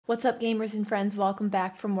What's up, gamers and friends? Welcome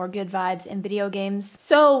back for more good vibes and video games.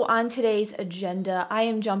 So on today's agenda, I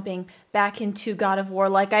am jumping back into God of War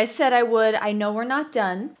like I said I would. I know we're not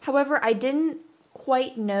done. However, I didn't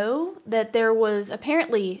quite know that there was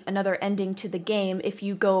apparently another ending to the game if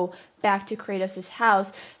you go back to Kratos'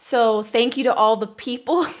 house. So thank you to all the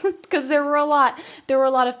people, because there were a lot. There were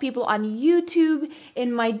a lot of people on YouTube,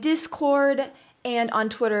 in my Discord, and on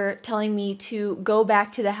Twitter telling me to go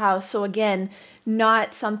back to the house. So again,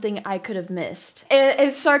 not something I could have missed.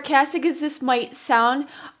 As sarcastic as this might sound,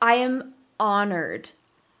 I am honored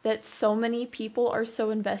that so many people are so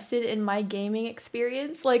invested in my gaming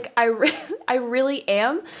experience. Like, I really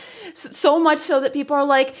am. So much so that people are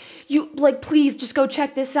like, please just go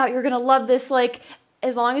check this out. You're gonna love this. Like,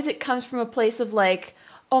 as long as it comes from a place of like,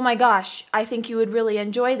 oh my gosh, I think you would really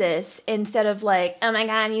enjoy this, instead of like, oh my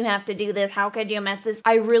god, you have to do this, how could you mess this?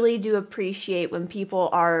 I really do appreciate when people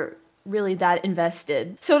are really that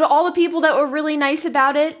invested. So to all the people that were really nice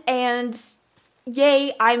about it, and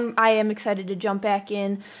yay, I am excited to jump back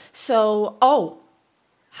in. So, oh,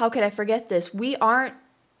 how could I forget this? We aren't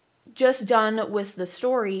just done with the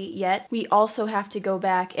story yet. We also have to go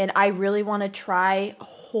back, and I really want to try,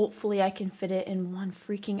 hopefully I can fit it in one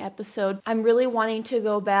freaking episode. I'm really wanting to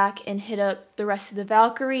go back and hit up the rest of the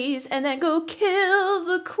Valkyries and then go kill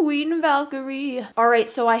the Queen Valkyrie. Alright,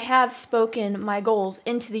 so I have spoken my goals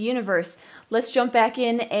into the universe. Let's jump back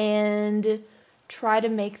in and try to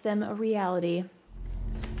make them a reality.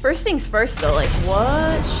 First things first though, like,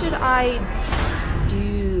 what should I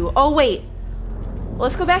do? Oh wait,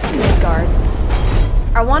 let's go back to Midgard.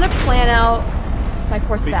 I want to plan out my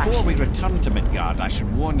course of action. Before we return to Midgard, I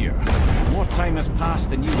should warn you, more time has passed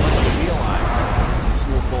than you likely realise. The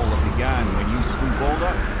snowfall that began when you slew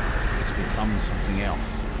Baldur, it's become something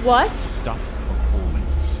else. What? Stuff of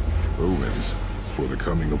omens. Omens for the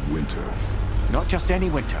coming of winter. Not just any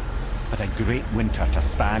winter, but a great winter to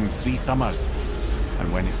span 3 summers.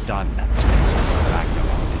 And when it's done,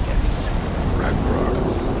 Ragnarok begins. Ragnarok.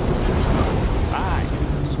 Snow. Aye,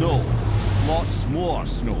 snow. Lots more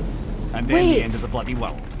snow. And then the end of the bloody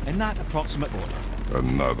world. In that approximate order.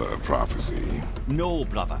 Another prophecy. No,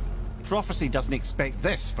 brother. Prophecy doesn't expect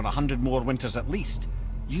this for 100 more winters at least.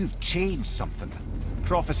 You've changed something.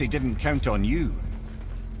 Prophecy didn't count on you.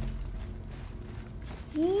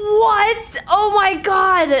 What? Oh my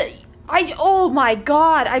god! Oh my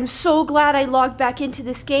god, I'm so glad I logged back into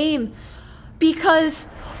this game. Because,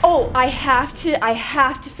 oh, I have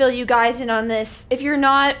to fill you guys in on this. If you're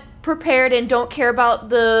not prepared and don't care about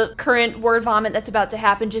the current word vomit that's about to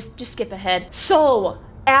happen, just skip ahead. So,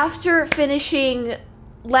 after finishing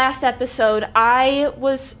last episode, I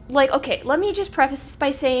was like, okay, let me just preface this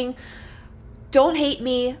by saying, don't hate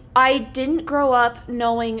me. I didn't grow up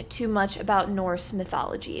knowing too much about Norse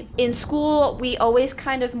mythology. In school, we always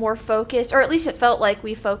kind of more focused, or at least it felt like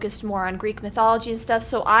we focused more on Greek mythology and stuff,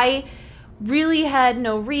 so I really had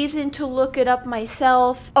no reason to look it up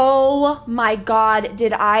myself. Oh my god,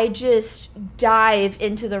 did I just dive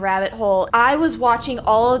into the rabbit hole. I was watching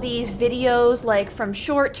all of these videos, like from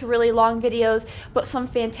short to really long videos, but some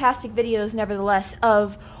fantastic videos nevertheless,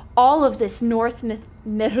 of all of this North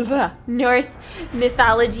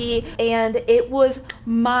mythology, and it was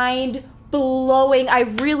mind-blowing. I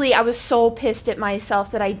was so pissed at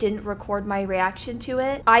myself that I didn't record my reaction to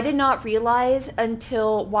it. I did not realize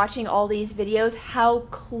until watching all these videos how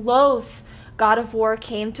close God of War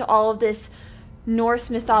came to all of this Norse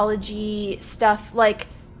mythology stuff, like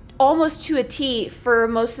almost to a T for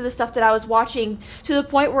most of the stuff that I was watching, to the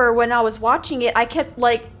point where when I was watching it, I kept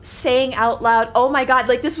like saying out loud, oh my god,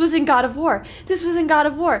 like this was in God of War, this was in God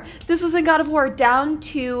of War, this was in God of War, down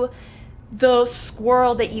to the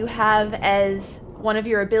squirrel that you have as one of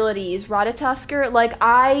your abilities, Ratatoskr. Like,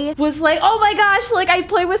 I was like, oh my gosh, like I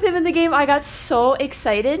play with him in the game. I got so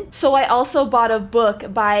excited. So I also bought a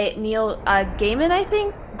book by Neil Gaiman, I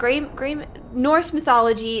think. Norse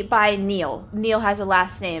mythology by Neil. Neil has a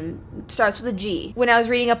last name, starts with a G. When I was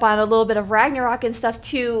reading up on a little bit of Ragnarok and stuff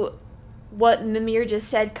too, what Mimir just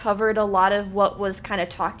said covered a lot of what was kind of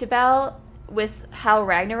talked about with how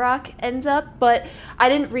Ragnarok ends up, but I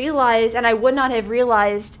didn't realize, and I would not have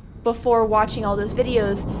realized before watching all those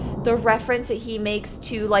videos, the reference that he makes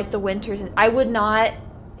to like the winters. It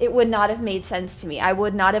would not have made sense to me. I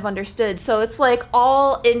would not have understood. So it's like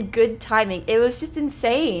all in good timing. It was just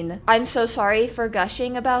insane. I'm so sorry for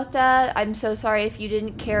gushing about that. I'm so sorry if you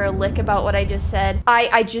didn't care a lick about what I just said. I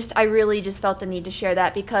really just felt the need to share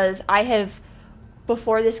that, because I have,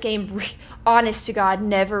 before this game, honest to God,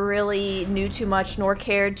 never really knew too much nor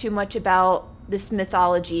cared too much about this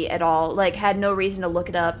mythology at all. Like, had no reason to look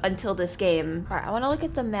it up until this game. All right, I want to look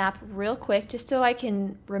at the map real quick just so I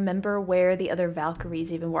can remember where the other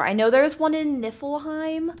Valkyries even were. I know there's one in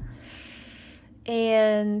Niflheim.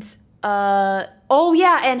 And, oh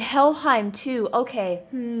yeah, and Helheim too. Okay,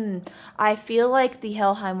 I feel like the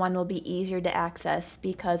Helheim one will be easier to access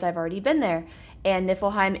because I've already been there. And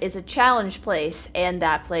Niflheim is a challenge place, and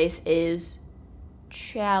that place is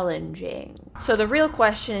challenging. So the real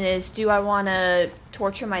question is, do I want to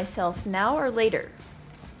torture myself now or later?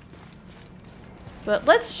 But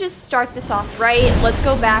let's just start this off right. Let's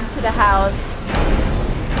go back to the house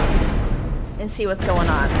and see what's going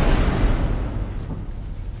on.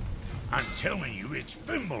 I'm telling you, it's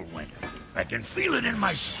Fimbulwinter. I can feel it in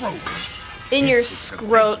my scrot. In your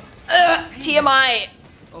scrot. Ugh, TMI.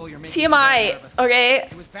 Oh, you're making TMI, okay?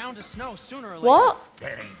 It was bound to snow sooner or later. What?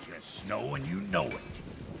 That ain't just snow and you know it.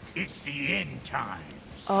 It's the end times.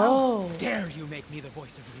 Oh. How dare you make me the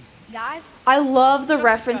voice of reason? Guys, I love the Just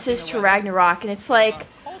references discussing to the weather. Ragnarok, and it's like,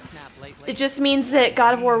 Cold snap lately. it just means that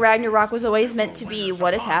God of War Ragnarok was always meant to be Winter's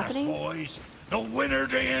what is upon us, happening. boys. The winter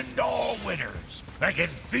to end all winters. I can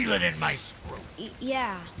feel it in my scrot.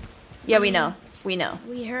 yeah, Yeah, we know. We know.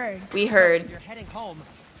 we heard. We If heard. you're heading home,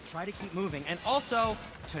 try to keep moving, and also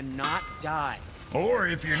to not die. Or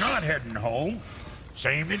if you're not heading home,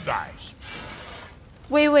 same advice.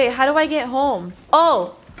 Wait, how do I get home?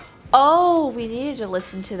 Oh, we needed to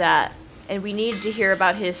listen to that. And we needed to hear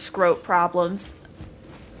about his scrot problems.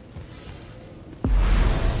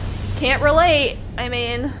 Can't relate. I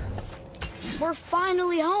mean, We're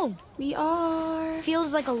finally home. we are.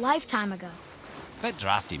 Feels like a lifetime ago. Bit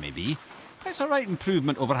drafty, maybe. It's a right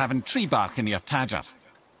improvement over having tree bark in your tadger.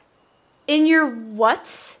 In your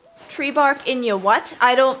what? Tree bark in your what?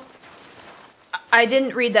 I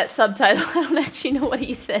didn't read that subtitle. I don't actually know what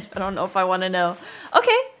he said. I don't know if I want to know.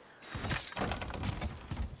 Okay.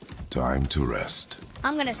 Time to rest.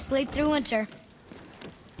 I'm gonna sleep through winter.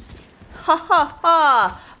 Ha ha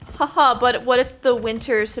ha. Ha ha, but what if the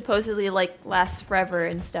winter supposedly like lasts forever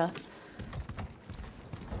and stuff?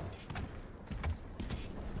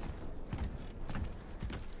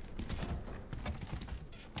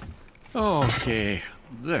 Okay,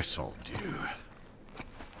 this'll do.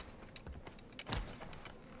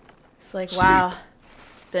 It's like, Sleep. wow.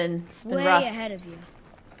 It's been Way rough. ahead of you.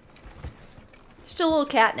 Just a little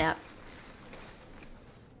cat nap.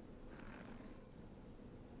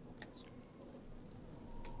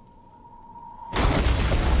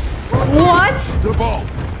 What? The ball!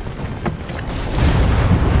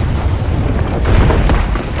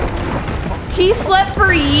 He slept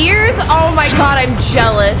for years? Oh my god, I'm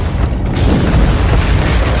jealous.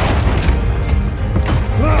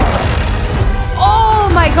 Oh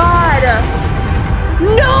my god.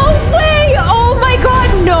 No way! Oh my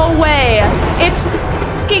god, no way! It's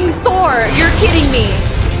fucking Thor. You're kidding me.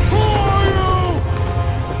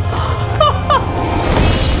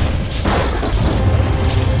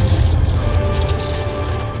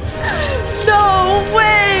 No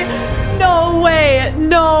way! No way!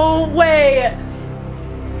 No way!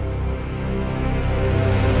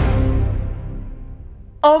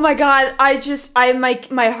 Oh my god,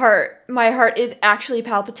 my heart is actually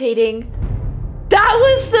palpitating. That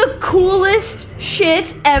was the coolest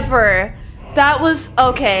shit ever. That was,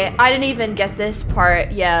 okay, I didn't even get this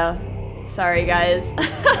part, yeah. Sorry guys.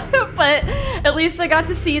 But at least I got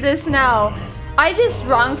to see this now. I just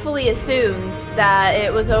wrongfully assumed that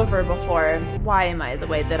it was over before. Why am I the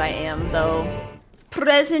way that I am, though?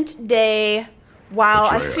 Present day. Wow,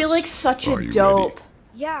 I feel like such are a you dope. ready?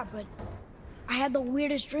 Yeah, but I had the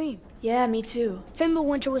weirdest dream. Yeah, me too.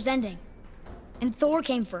 Fimbulwinter was ending, and Thor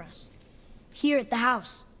came for us. Here at the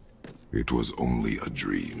house. It was only a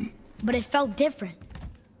dream. But it felt different.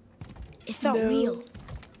 It felt No. real.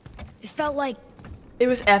 It felt like It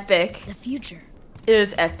was epic. the future. It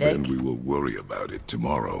was epic. Then we will worry about it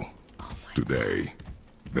tomorrow. Today,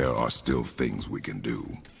 there are still things we can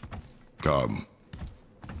do. Come.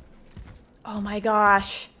 Oh my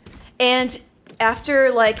gosh. And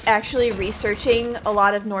after like actually researching a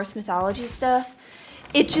lot of Norse mythology stuff,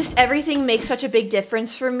 it just, everything makes such a big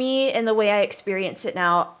difference for me in the way I experience it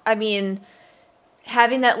now. I mean,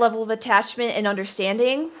 having that level of attachment and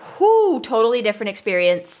understanding, whoo, totally different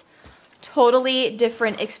experience. Totally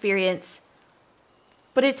different experience.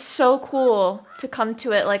 But it's so cool to come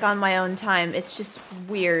to it like on my own time. It's just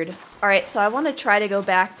weird. Alright, so I want to try to go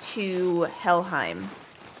back to Helheim.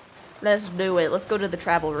 Let's do it. Let's go to the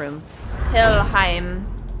travel room. Helheim.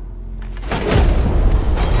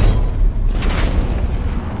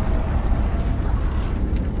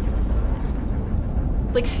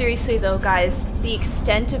 Like, seriously though, guys, the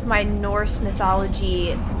extent of my Norse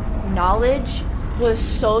mythology knowledge was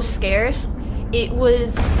so scarce, it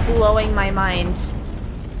was blowing my mind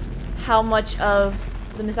how much of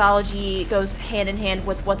the mythology goes hand in hand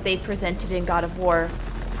with what they presented in God of War.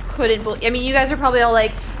 Couldn't believe, I mean, you guys are probably all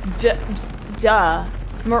like,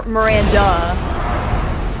 Miranda.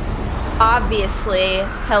 Obviously,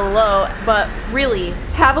 hello, but really,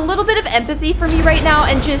 have a little bit of empathy for me right now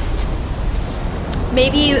and just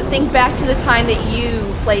maybe think back to the time that you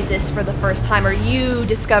played this for the first time, or you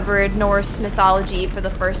discovered Norse mythology for the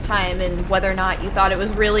first time, and whether or not you thought it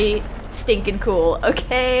was really stinking cool,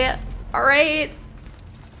 okay? Alright?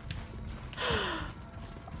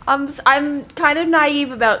 I'm kind of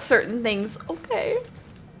naive about certain things, okay?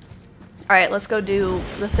 Alright, let's go do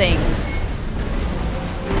the thing.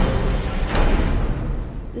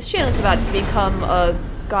 This channel is about to become a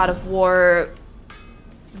God of War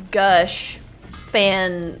gush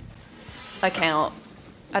fan account.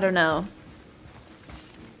 I don't know.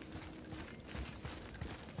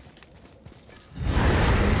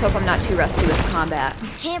 I just hope I'm not too rusty with combat. I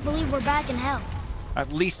can't believe we're back in hell.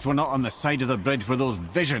 At least we're not on the side of the bridge where those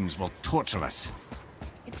visions will torture us.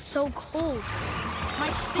 It's so cold. My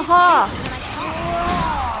speed Haha!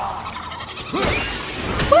 Woo!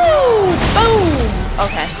 Boom!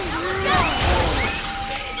 Okay.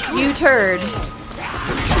 You turd.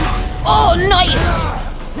 Oh, nice!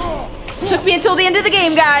 Took me until the end of the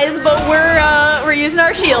game, guys, but we're using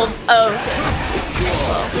our shields. Oh,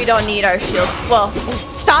 well, we don't need our shields. Well,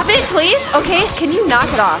 stop it, please. Okay, can you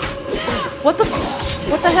knock it off? What the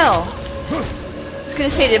hell? I was gonna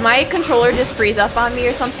say, did my controller just freeze up on me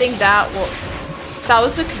or something? That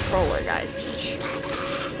was the controller, guys.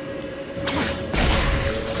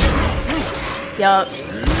 Yup,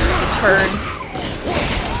 you turd.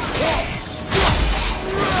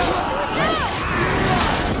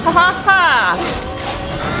 Ha ha ha!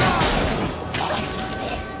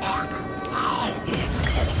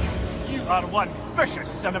 You are one vicious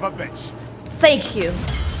son of a bitch. Thank you.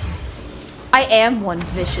 I am one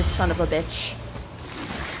vicious son of a bitch.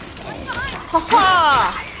 Ha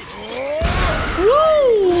ha!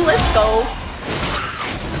 Woo! Let's go.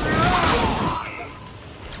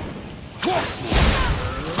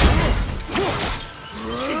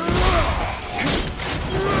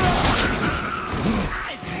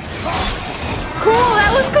 Cool,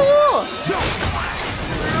 that was cool!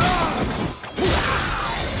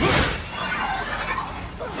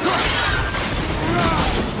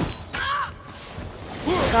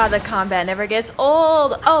 God, the combat never gets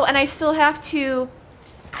old. Oh, and I still have to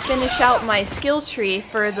finish out my skill tree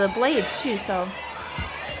for the blades too, so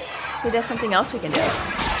maybe that's something else we can do.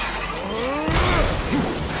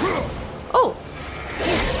 Oh!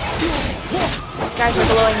 Guys are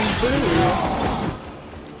glowing blue.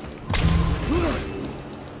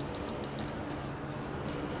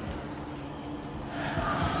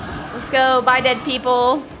 Let's go, bye dead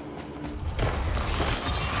people.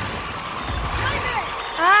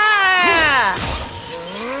 Ah!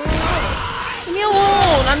 Leave me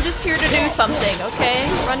alone, I'm just here to do something, okay?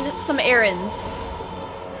 Run some errands.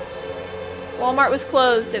 Walmart was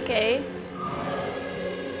closed, okay?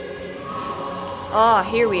 Oh,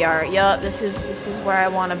 here we are. Yup, this is where I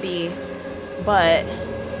want to be. But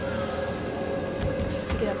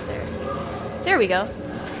get up there. There we go.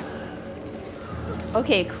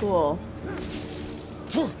 Okay, cool.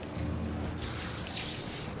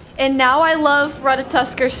 And now I love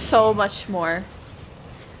Ratatoskr so much more.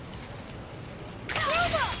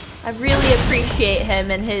 I really appreciate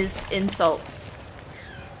him and his insults.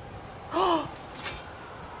 Oh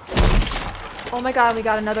my god, we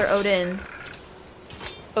got another Odin.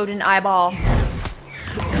 Odin eyeball.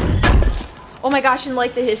 Oh my gosh, and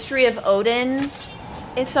like the history of Odin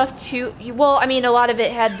and stuff too. Well, I mean, a lot of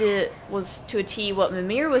it was to a T what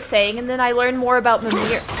Mimir was saying, and then I learned more about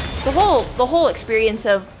Mimir. The whole experience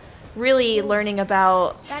of really learning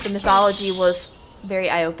about the mythology was very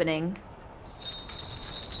eye-opening.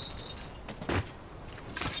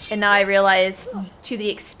 And now I realize, to the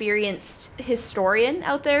experienced historian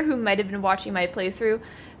out there who might have been watching my playthrough,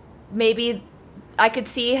 maybe I could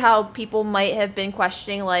see how people might have been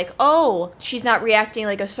questioning, like, oh, she's not reacting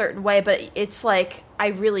like a certain way, but it's like, I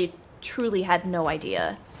really, truly had no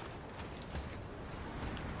idea.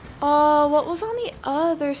 What was on the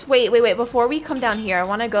other... Wait, before we come down here, I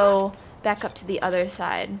want to go back up to the other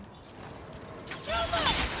side.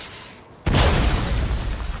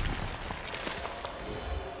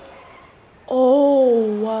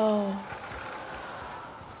 Oh, whoa.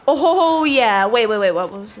 Oh, yeah. Wait,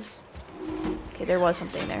 what was this? Okay, there was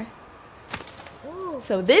something there. Ooh,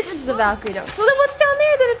 So this is the Valkyrie door. So then what's down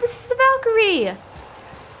there then if this is the Valkyrie?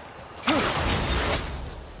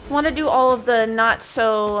 I want to do all of the not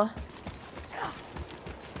so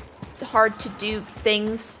hard to do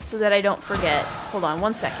things so that I don't forget. Hold on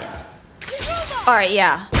 1 second. Alright,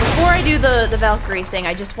 yeah. Before I do the Valkyrie thing,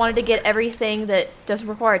 I just wanted to get everything that doesn't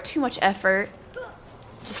require too much effort,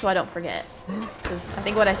 just so I don't forget. Because I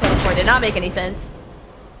think what I said before did not make any sense.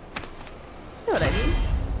 You know what I mean?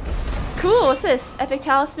 Cool, what's this? Epic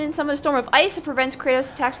Talisman, summon a storm of ice that prevents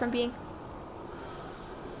Kratos' attacks from being...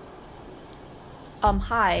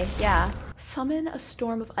 hi, yeah. Summon a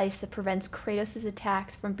storm of ice that prevents Kratos'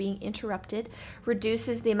 attacks from being interrupted,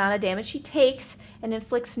 reduces the amount of damage he takes, and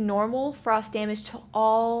inflicts normal frost damage to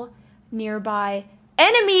all nearby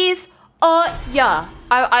enemies. Yeah.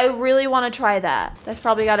 I really want to try that. That's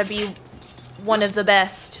probably got to be one of the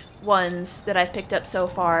best ones that I've picked up so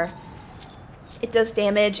far. It does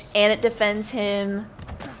damage, and it defends him.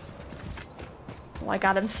 Oh my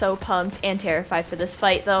god, I'm so pumped and terrified for this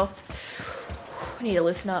fight, though. I need to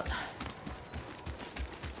loosen up.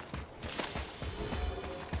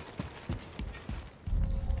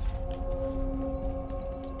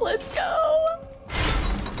 Let's go.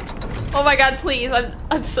 Oh my god, please.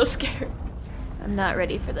 I'm so scared. I'm not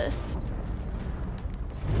ready for this.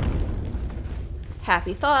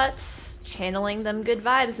 Happy thoughts. Channeling them good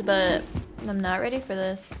vibes, but I'm not ready for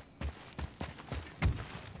this.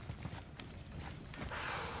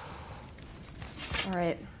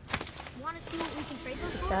 Alright. Want to see what we can trade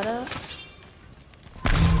those for? That up.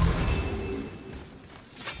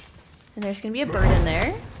 And there's gonna be a bird in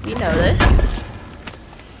there. You know this.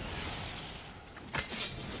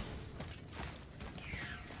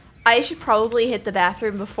 I should probably hit the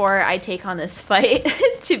bathroom before I take on this fight,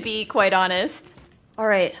 to be quite honest.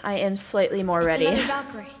 Alright, I am slightly more ready. It's another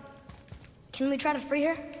Valkyrie. Can we try to free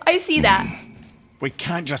her? I see that. We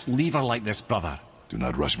can't just leave her like this, brother. Do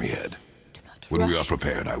not rush me, Head. When we are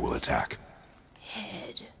prepared, I will attack.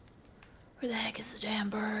 Head. Where the heck is the damn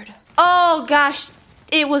bird? Oh gosh,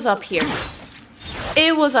 it was up here.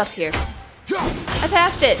 It was up here. I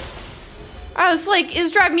passed it. I was like, it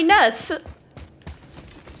was driving me nuts.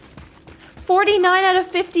 49 out of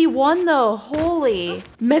 51 though, holy.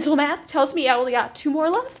 Mental math tells me I only got 2 more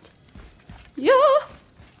left. Yeah.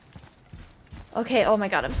 Okay, oh my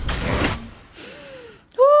god, I'm so scared.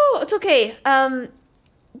 Oh, it's okay.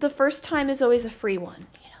 The first time is always a free one.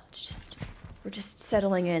 You know, it's just, we're just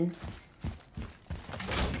settling in. I'm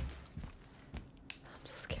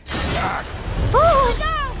so scared. Oh!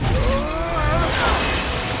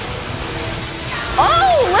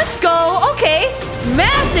 Oh, let's go. Okay.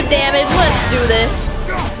 Massive damage. Let's do this.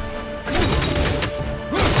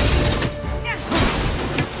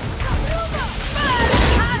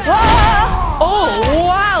 Ah! Oh,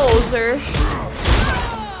 wowzer.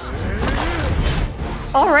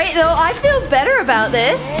 Alright, though, I feel better about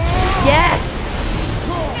this. Yes!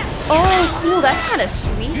 Oh, cool, that's kind of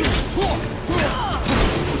sweet.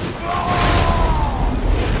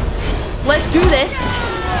 Let's do this.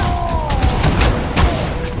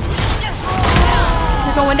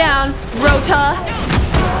 You're going down, Rota.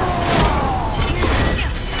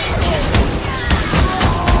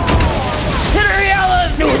 Hit her, yeah,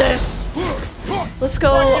 let's do this. Let's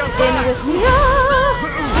go in with...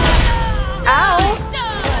 Ow!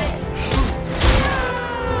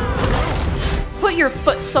 Put your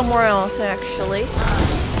foot somewhere else, actually.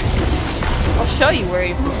 I'll show you where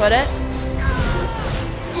you put it.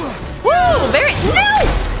 Woo! Very... No!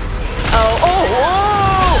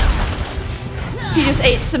 Oh, he just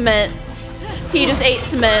ate cement. He just ate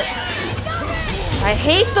cement. I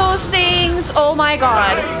hate those things. Oh my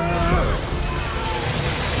god.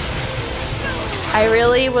 I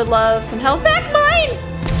really would love some health back. Mine!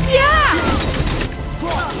 Yeah!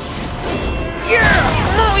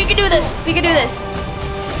 Yeah! No, we can do this. We can do this.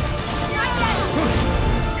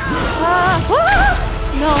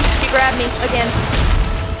 No, she grabbed me again.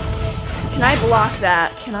 Can I block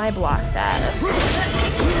that? Can I block that?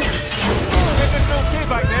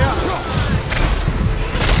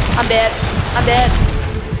 I'm dead. I'm dead.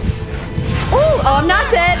 Oh, I'm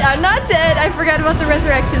not dead. I'm not dead. I forgot about the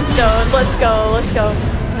resurrection stone. Let's go. Let's go.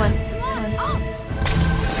 Come on. Come on.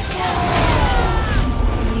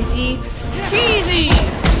 Easy. Easy.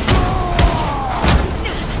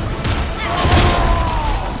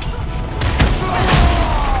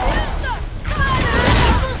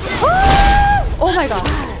 Oh my god.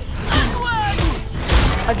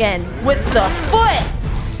 Again, with the foot.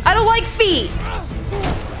 I don't like feet.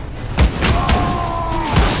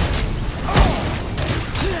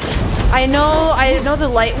 I know the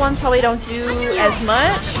light ones probably don't do as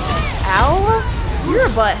much. Ow. You're a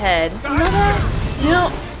butthead. You know that? You know?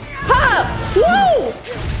 Ha! Woo!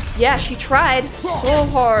 Yeah, she tried so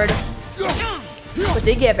hard, but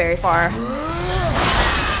didn't get very far.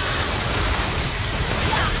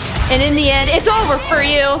 And in the end, it's over for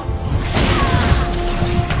you.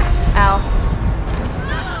 Ow.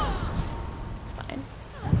 It's fine.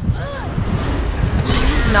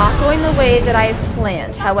 It's not going the way that I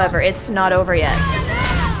planned. However, it's not over yet.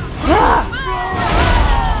 Ah!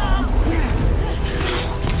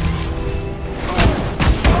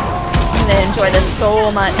 I'm gonna enjoy this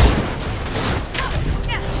so much.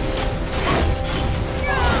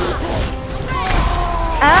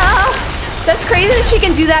 Ow! That's crazy that she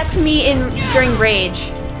can do that to me during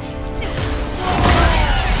rage.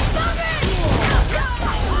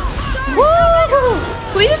 Woo!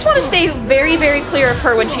 So we just want to stay very, very clear of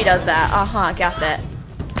her when she does that. Uh-huh, got that.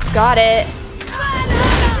 Got it.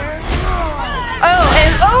 Oh,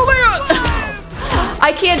 and oh my god!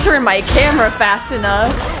 I can't turn my camera fast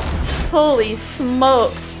enough. Holy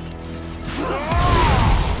smokes.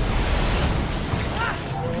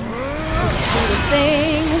 Let's do the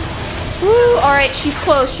thing. Woo, alright, she's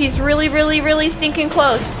close. She's really, really, really stinking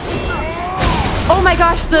close. Oh my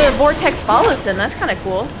gosh, the vortex follows him. That's kind of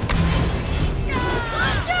cool.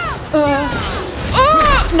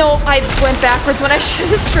 Oh, no, I went backwards when I should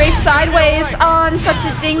have strafed sideways. Oh, I'm such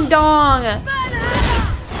a ding dong.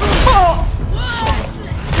 Oh.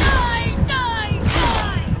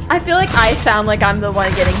 I feel like I sound like I'm the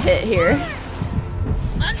one getting hit here.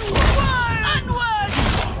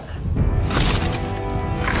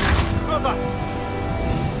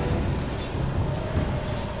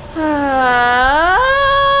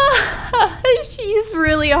 She's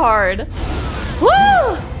really hard.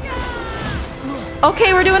 Woo!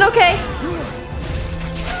 Okay, we're doing okay.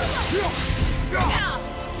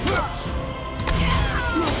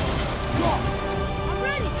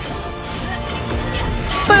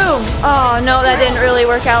 Boom! Oh no, that didn't really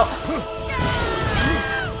work out.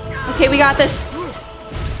 Okay, we got this.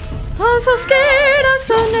 Oh, I'm so scared. I'm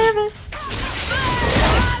so nervous.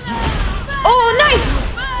 Oh, nice!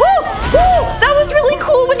 Woo! Woo! That was really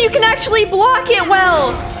cool when you can actually block it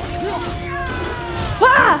well.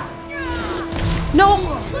 Ah! No.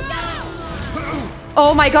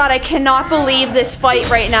 Oh my god, I cannot believe this fight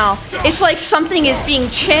right now. It's like something is being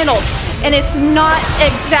channeled, and it's not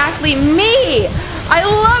exactly me. I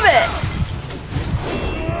love it.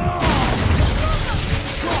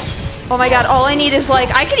 Oh my god, all I need is like,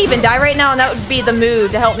 I could even die right now and that would be the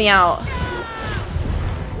mood to help me out.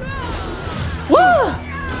 Woo!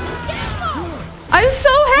 I'm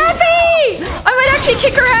so happy! I might actually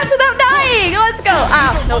kick her ass without dying! Let's go!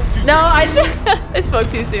 Ow, no, no, I spoke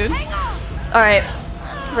too soon. Alright,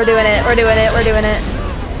 we're doing it, we're doing it, we're doing it.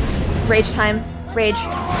 Rage time. Rage,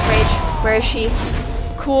 rage, where is she?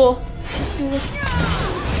 Cool, let's do this.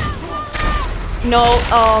 No,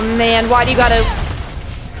 oh man, why do you gotta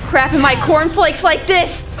crap in my cornflakes like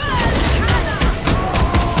this?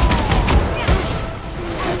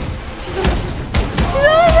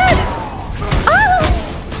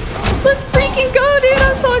 Let's freaking go, dude,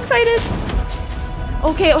 I'm so excited.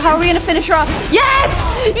 Okay, how are we gonna finish her off? Yes!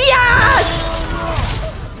 Yes!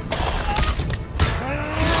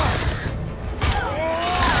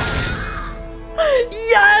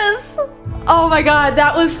 Yes! Oh my god,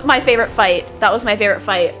 that was my favorite fight. That was my favorite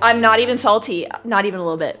fight. I'm not even salty. Not even a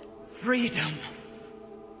little bit. Freedom.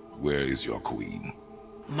 Where is your queen?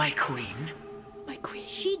 My queen? My queen.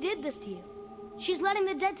 She did this to you. She's letting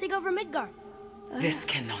the dead take over Midgard. This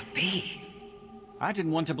cannot be. I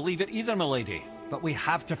didn't want to believe it either, milady, but we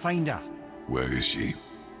have to find her. Where is she?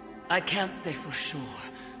 I can't say for sure,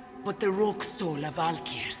 but the Rockstol of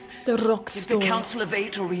Valkyrs. The If the Rockstol. Council of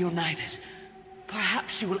Eight are reunited,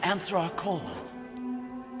 perhaps she will answer our call.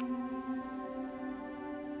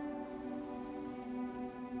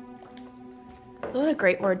 What a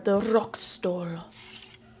great word, the Rockstol.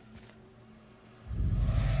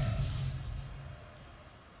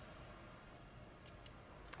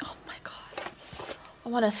 Oh my god. I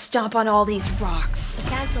want to stomp on all these rocks. The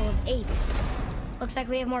Council of Eight. Looks like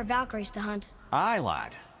we have more Valkyries to hunt. Aye,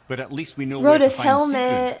 lad, but at least we know where to Rhoda's find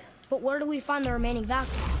helmet. But where do we find the remaining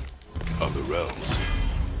Valkyries? Other realms.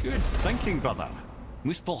 Good thinking, brother.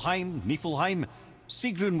 Muspelheim, Niflheim,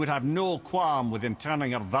 SIGRUN would have no qualm with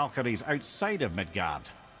interning her Valkyries outside of Midgard.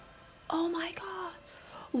 Oh my god.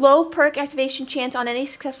 Low perk activation chance on any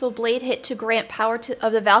successful blade hit to grant power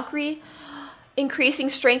of the Valkyrie. Increasing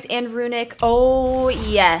strength and runic. Oh,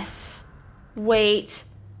 yes. Wait.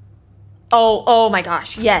 Oh my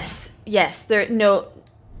gosh. Yes. Yes. There's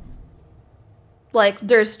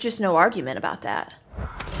just no argument about that.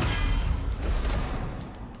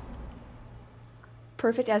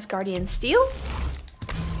 Perfect Asgardian steel.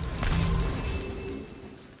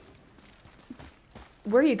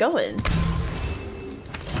 Where are you going?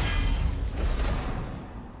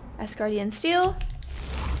 Asgardian steel.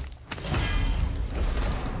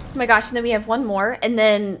 Oh my gosh, and then we have one more, and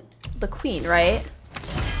then the queen, right?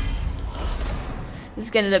 This is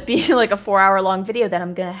gonna end up being like a 4-hour long video that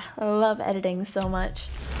I'm gonna love editing so much.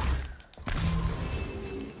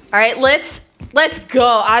 Alright, let's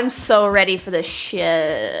go. I'm so ready for this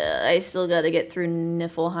shit. I still gotta get through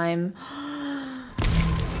Niflheim.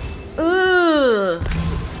 Ooh.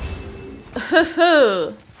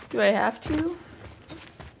 Do I have to?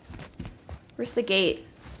 Where's the gate?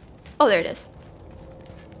 Oh, there it is.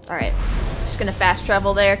 Alright. Just gonna fast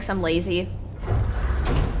travel there because I'm lazy.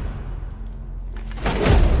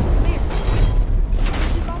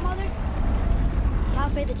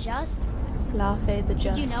 Laufey the Just? Laufey the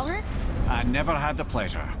Just. Did you know her? I never had the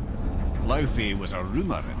pleasure. Laufey was a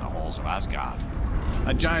rumour in the halls of Asgard.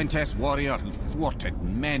 A giantess warrior who thwarted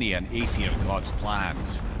many an Aesir god's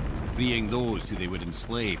plans, freeing those who they would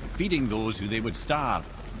enslave, feeding those who they would starve,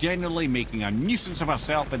 generally making a nuisance of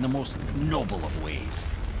herself in the most noble of ways.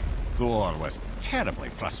 Thor was terribly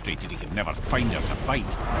frustrated he could never find her to fight.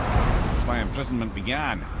 That's why imprisonment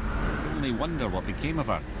began. I could only wonder what became of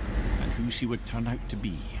her, and who she would turn out to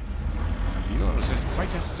be. Yours is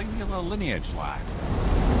quite a singular lineage, lad.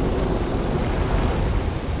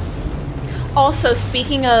 Also,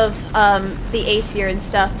 speaking of the Aesir and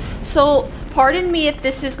stuff, so pardon me if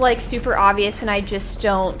this is like super obvious and I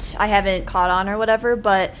haven't caught on or whatever,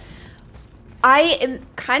 but I am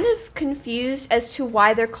kind of confused as to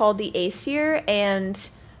why they're called the Aesir and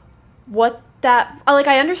what that, like,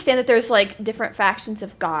 I understand that there's like different factions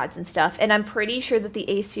of gods and stuff, and I'm pretty sure that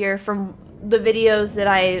the Aesir, from the videos that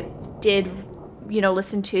I did, you know,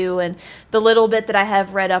 listen to and the little bit that I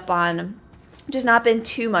have read up on, which has not been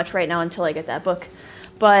too much right now until I get that book,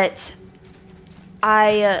 but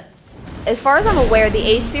as far as I'm aware, the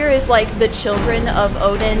Aesir is like the children of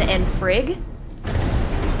Odin and Frigg.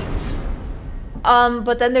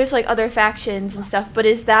 But then there's like other factions and stuff, but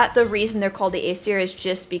is that the reason they're called the Aesir, is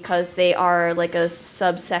just because they are like a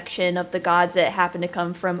subsection of the gods that happen to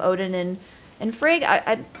come from Odin and Frigg?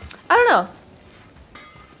 I don't know.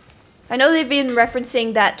 I know they've been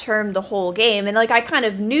referencing that term the whole game, and like I kind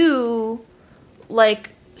of knew like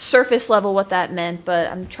surface level what that meant,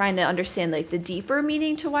 but I'm trying to understand like the deeper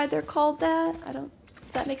meaning to why they're called that.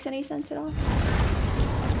 If that makes any sense at all.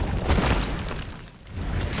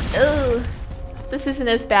 Ugh. This isn't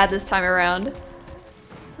as bad this time around.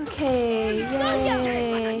 Okay,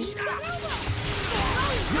 yay.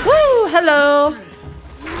 Woo, hello.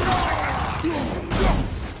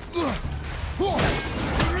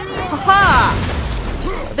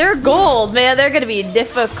 Haha. They're gold, man. They're gonna be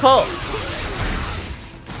difficult.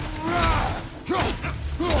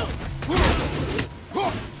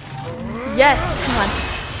 Yes, come on.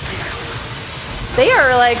 They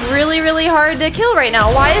are like really, really hard to kill right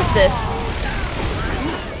now. Why is this?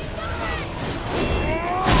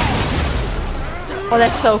 Oh,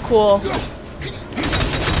 that's so cool.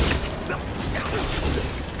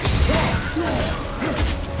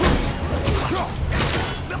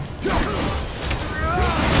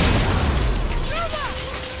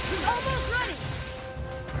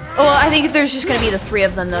 Oh, well, I think there's just gonna be the 3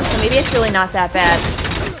 of them though, so maybe it's really not that bad.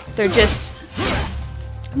 They're just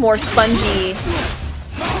more spongy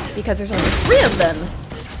because there's only 3 of them.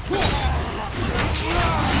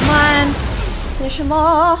 Come on, finish them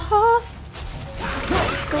off.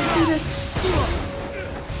 Let's go do this.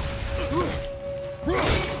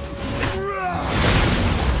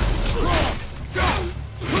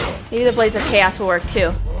 Maybe the Blades of Chaos will work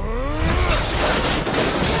too.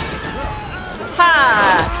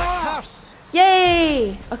 Ha!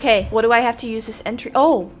 Yay! Okay, what do I have to use this entry?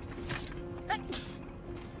 Oh!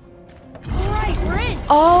 Alright, we're in!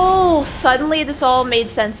 Oh, suddenly this all made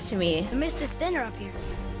sense to me. The mist is thinner up here.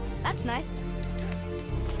 That's nice.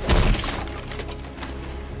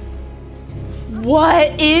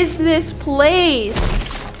 What is this place?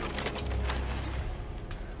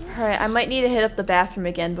 Alright, I might need to hit up the bathroom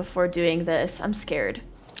again before doing this. I'm scared.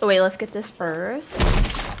 Oh wait, let's get this first.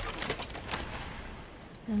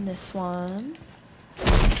 And this one.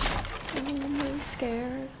 Oh, I'm really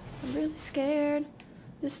scared. I'm really scared.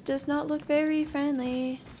 This does not look very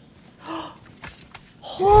friendly.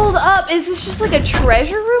 Hold up! Is this just like a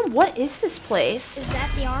treasure room? What is this place? Is that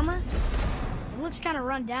the armor? It looks kind of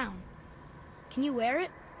run down. Can you wear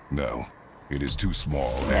it? No. It is too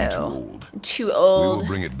small and too old. Too We old. will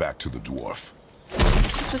bring it back to the dwarf.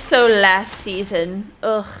 This was so last season.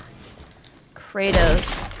 Ugh.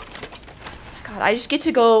 Kratos. God, I just get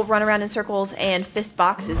to go run around in circles and fist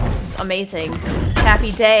boxes. This is amazing.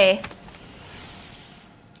 Happy day.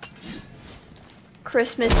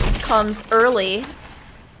 Christmas comes early.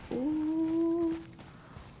 Ooh.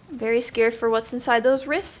 I'm very scared for what's inside those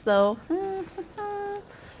rifts, though.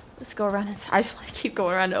 Let's go around and... I just want to keep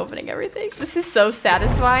going around and opening everything. This is so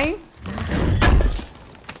satisfying.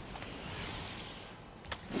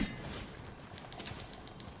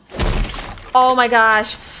 Oh my gosh,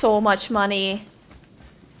 so much money.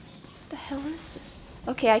 What the hell is it?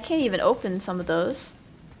 Okay, I can't even open some of those.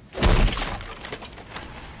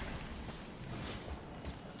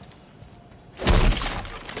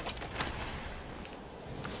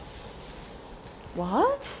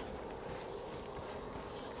 What?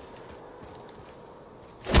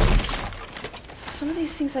 So some of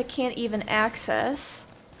these things I can't even access.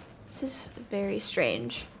 This is very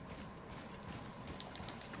strange.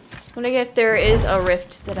 I wonder if there is a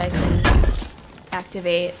rift that I can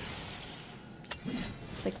activate.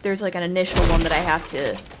 Like there's like an initial one that I have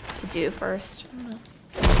to do first. I don't know.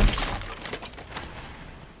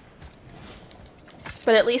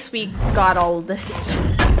 But at least we got all of this.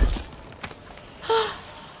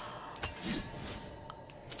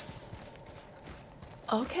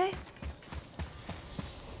 Okay.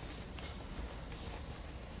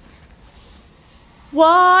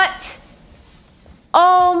 What?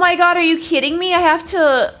 Oh my god, are you kidding me? I have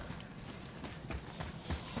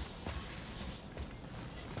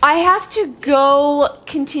to go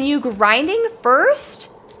continue grinding first?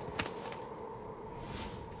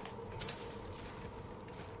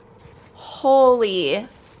 Holy.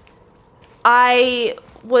 I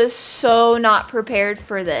was so not prepared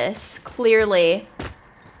for this, clearly.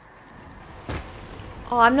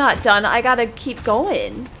 Oh, I'm not done. I gotta keep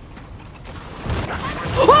going.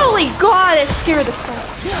 Holy god, that scared the crap.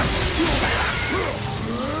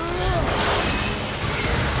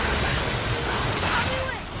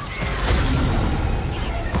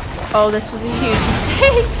 Oh, this was a huge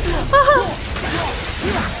mistake.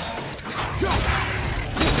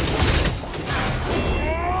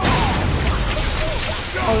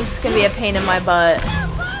 Oh, this is gonna be a pain in my butt.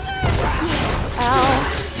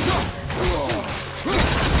 Ow.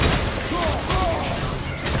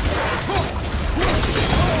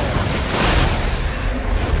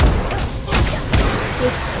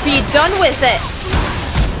 Be done with it.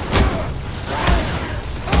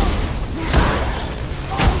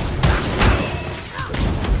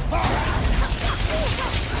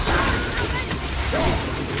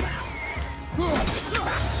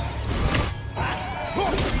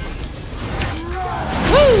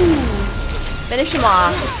 Woo! Finish him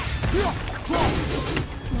off.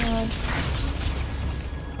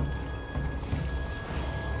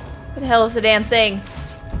 What the hell is the damn thing?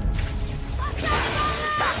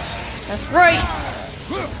 That's right.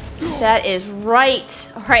 That is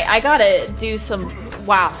right. Alright, I gotta do some...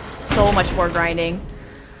 Wow, so much more grinding.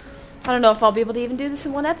 I don't know if I'll be able to even do this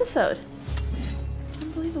in one episode.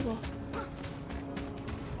 Unbelievable.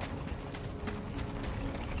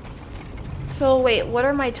 So wait, what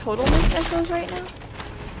are my total missed echoes right now?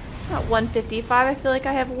 It's not 155. I feel like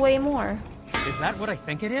I have way more. Is that what I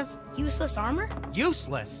think it is? Useless armor?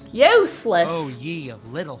 Useless? Useless! Oh, ye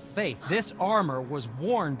of little faith. This armor was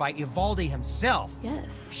worn by Ivaldi himself.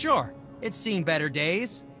 Yes. Sure, it's seen better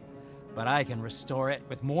days. But I can restore it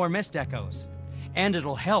with more mist echoes. And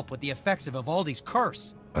it'll help with the effects of Ivaldi's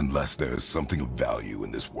curse. Unless there is something of value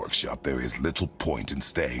in this workshop, there is little point in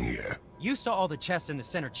staying here. You saw all the chests in the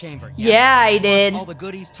center chamber, yes? Yeah, I Plus did. all the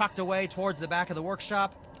goodies tucked away towards the back of the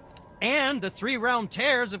workshop. And the 3 round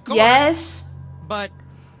tears, of course. Yes. But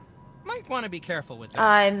might want to be careful with that.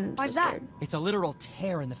 I'm Why's so that? scared. It's a literal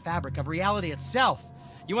tear in the fabric of reality itself.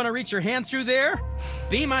 You want to reach your hand through there?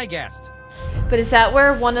 Be my guest. But is that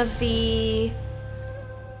where one of the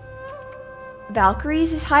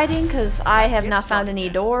Valkyries is hiding? Because I have not found any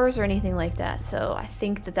doors or anything like that. So I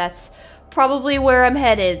think that that's probably where I'm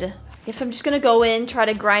headed. Guess I'm just going to go in, try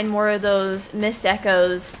to grind more of those mist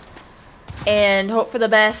echoes. And hope for the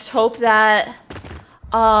best. Hope that...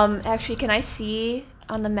 actually, can I see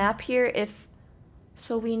on the map here if...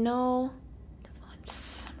 So we know...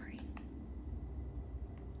 Summary.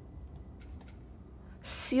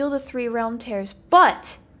 Seal the 3 realm tears.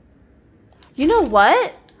 But... You know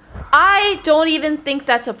what? I don't even think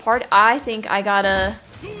that's a part. I think I gotta...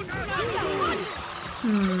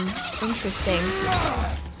 Interesting.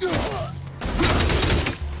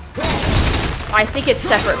 I think it's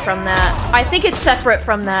separate from that. I think it's separate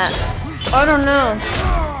from that. I don't know.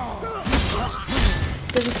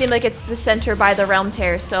 Doesn't seem like it's the center by the realm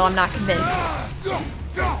tear, so I'm not convinced.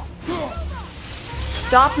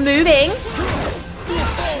 Stop moving.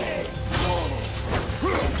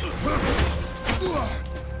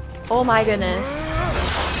 Oh my goodness.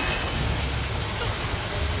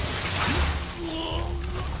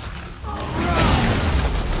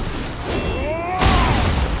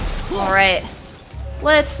 Alright.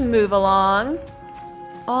 Let's move along.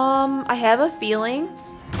 I have a feeling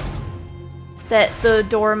that the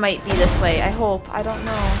door might be this way. I hope. I don't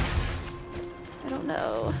know. I don't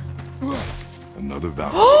know. Another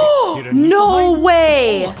Valkyrie. Oh! No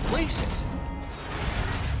way!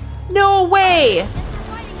 No way!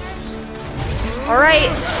 Alright.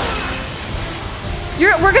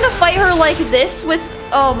 We're gonna fight her like this with...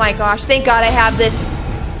 Oh my gosh. Thank God I have this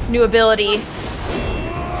new ability.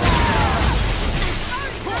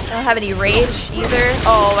 I don't have any rage either.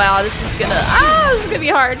 Oh wow, this is gonna be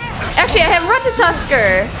hard. Actually, I have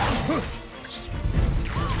Rutatusker.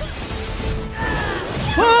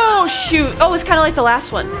 Oh shoot! Oh, it's kind of like the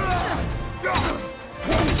last one.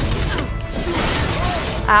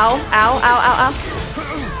 Ow! Ow! Ow! Ow! Ow!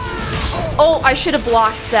 Oh, I should have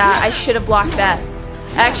blocked that. I should have blocked that.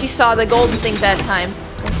 I actually saw the golden thing that time.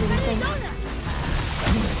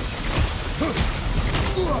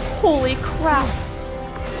 Holy crap!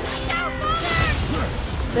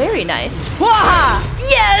 Very nice. Waha!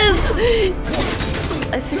 Yes!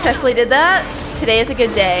 I successfully did that. Today is a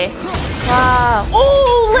good day. Wow.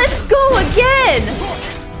 Oh, let's go again!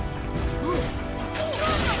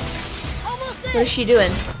 What is she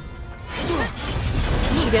doing?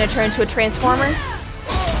 Is she gonna turn into a transformer?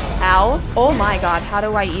 Ow. Oh my god, how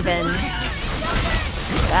do I even...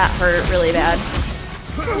 That hurt really bad.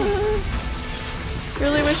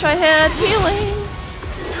 Really wish I had healing.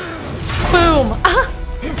 Boom! Ah!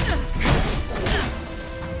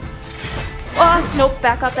 Oh, nope,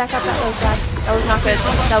 back up, back up, back up. Oh god, that was not good.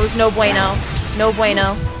 That was no bueno. No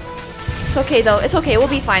bueno. It's okay though, it's okay, we'll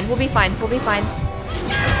be fine, we'll be fine, we'll be fine.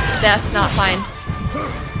 That's not fine.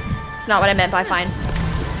 It's not what I meant by fine.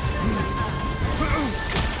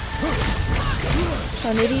 So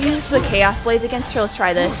I need to use the Chaos Blades against her, let's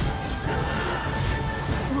try this.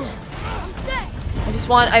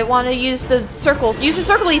 I want to use the circle, use the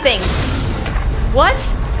circle-y thing. What?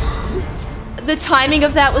 The timing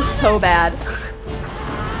of that was so bad.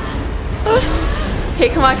 Okay,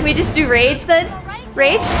 come on, can we just do rage then?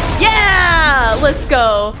 Rage? Yeah! Let's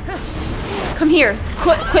go. Come here.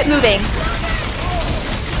 Quit moving.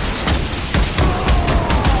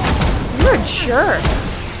 You're a jerk.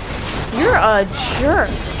 You're a jerk.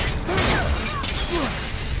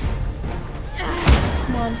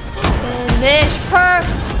 Come on. Finish her.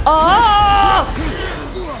 Oh!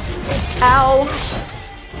 Ow.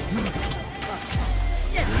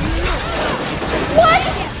 What?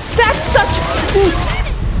 That's such poop.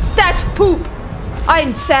 That's poop.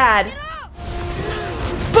 I'm sad.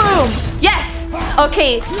 Boom. Yes.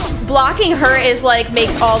 Okay. Blocking her is like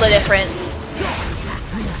makes all the difference.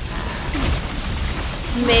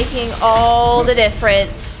 Making all the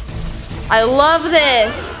difference. I love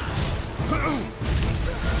this.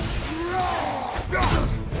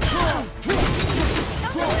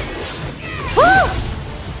 Woo!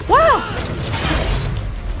 Wow.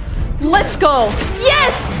 Let's go.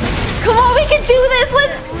 Yes! Come on, we can do this.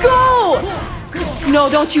 Let's go. No,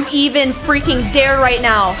 don't you even freaking dare right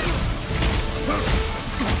now.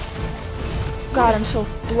 God, I'm so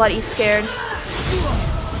bloody scared.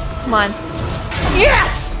 Come on.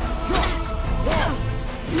 Yes!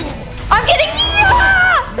 I'm getting...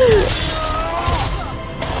 Yeah!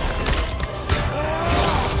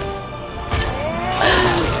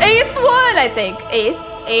 Eighth one, I think.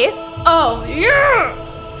 Eighth. Oh, yeah!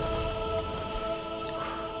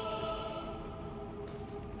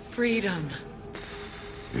 Freedom.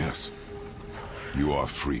 Yes. You are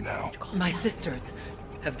free now. My sisters,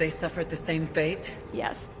 have they suffered the same fate?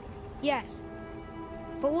 Yes. Yes.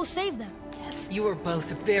 But we'll save them. Yes. You are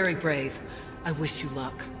both very brave. I wish you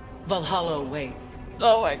luck. Valhalla awaits.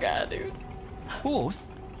 Oh my god, dude. Both?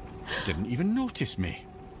 Didn't even notice me.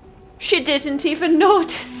 She didn't even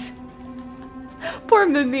notice. Poor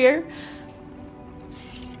Mimir.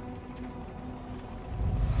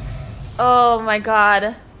 Oh my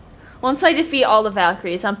god. Once I defeat all the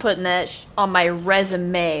Valkyries, I'm putting that on my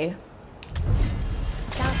resume.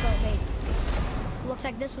 Council, baby. Looks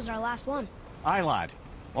like this was our last one. Aye, lad.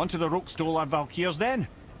 On to the Rokestola Valkyrs then.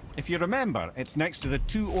 If you remember, it's next to the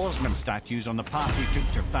two oarsman statues on the path we took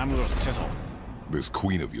to Thamur's chisel. This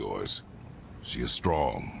queen of yours, she is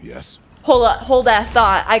strong, yes? Hold that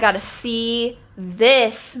thought. I gotta see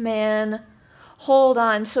this, man. Hold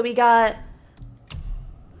on. So we got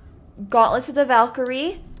Gauntlets of the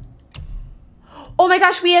Valkyrie. Oh my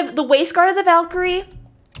gosh, we have the Waistguard of the Valkyrie,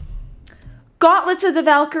 Gauntlets of the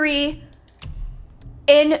Valkyrie,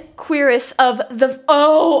 and Cuirass of the...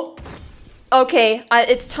 Oh! Okay,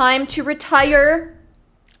 it's time to retire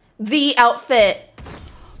the outfit.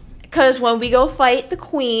 Because when we go fight the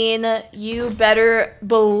queen, you better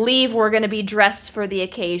believe we're going to be dressed for the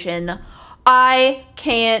occasion. I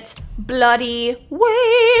can't bloody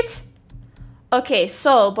wait. Okay,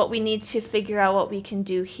 so, but we need to figure out what we can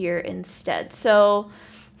do here instead. So,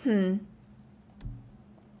 I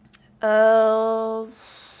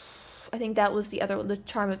think that was the other one, the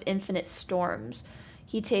Charm of Infinite Storms.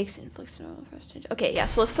 He takes inflicts no first. Okay, yeah,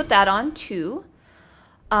 so let's put that on too.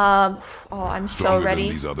 Oh, I'm so ready.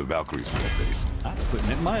 Than these other Valkyries we have faced. That's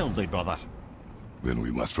putting it mildly, brother. Then we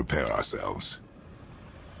must prepare ourselves.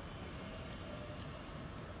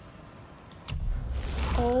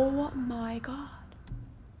 Oh my god.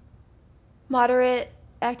 Moderate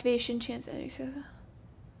activation chance.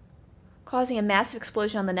 Causing a massive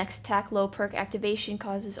explosion on the next attack. Low perk activation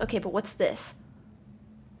causes... Okay, but what's this?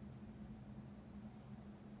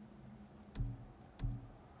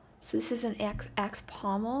 So this is an axe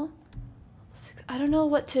pommel. I don't know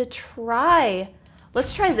what to try.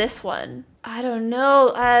 Let's try this one. I don't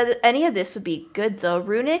know. Any of this would be good though.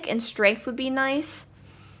 Runic and strength would be nice.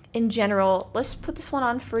 In general, let's put this one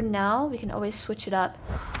on for now. We can always switch it up.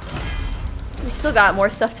 We still got more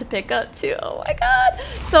stuff to pick up too. Oh my god.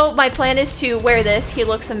 So my plan is to wear this. He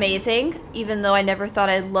looks amazing. Even though I never thought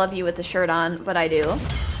I'd love you with the shirt on, but I do.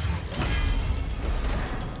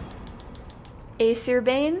 Aesir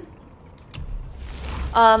Bane.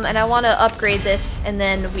 And I want to upgrade this, and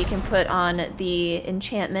then we can put on the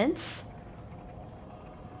enchantments.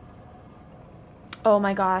 Oh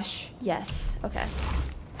my gosh, yes, okay.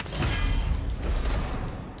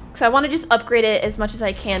 So I want to just upgrade it as much as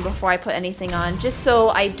I can before I put anything on, just so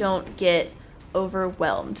I don't get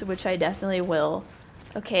overwhelmed, which I definitely will.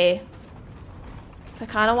 Okay. So I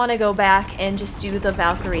kind of want to go back and just do the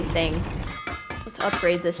Valkyrie thing. Let's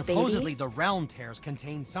upgrade this baby. Supposedly the realm tears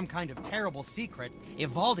contain some kind of terrible secret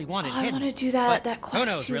Ivaldi wanted hidden. I want to do that. That who knows,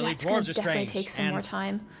 quest too. really? That's going Dwarves to are definitely strange. take some more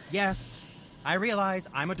time. Yes, I realize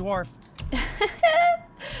I'm a dwarf.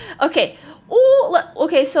 Okay. Ooh,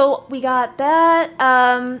 okay, so we got that.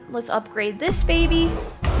 Let's upgrade this baby.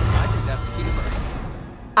 I think that's the keeper.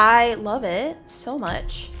 I love it so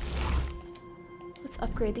much. Let's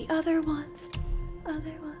upgrade the other ones.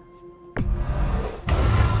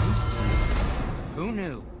 Who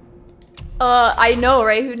knew? I know,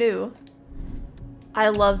 right? Who knew? I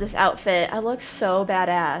love this outfit. I look so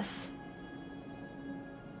badass.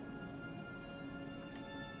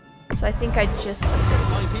 So I think I just...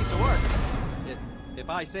 Fine piece of work. If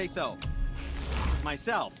I say so.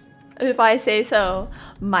 Myself. If I say so.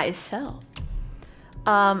 Myself.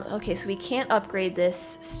 Okay, so we can't upgrade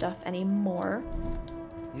this stuff anymore.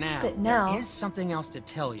 Now, But now... there is something else to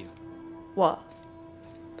tell you. What?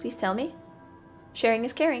 Please tell me. Sharing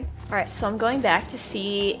is caring. Alright, so I'm going back to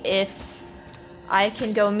see if I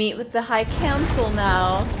can go meet with the High Council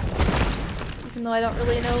now. Even though I don't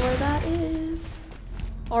really know where that is.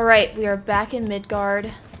 Alright, we are back in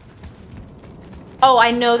Midgard. Oh,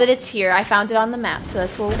 I know that it's here. I found it on the map, so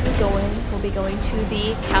that's where we'll be going. We'll be going to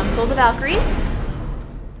the Council of the Valkyries.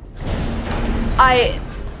 I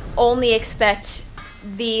only expect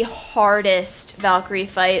the hardest Valkyrie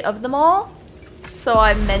fight of them all. So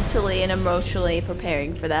I'm mentally and emotionally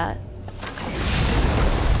preparing for that.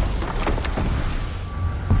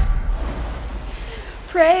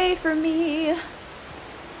 Pray for me.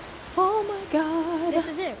 Oh my god. This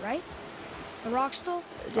is it, right? The rock stall?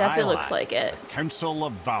 Definitely looks like it. Council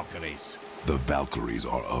of Valkyries. The Valkyries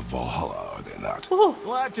are of Valhalla, are they not? Ooh,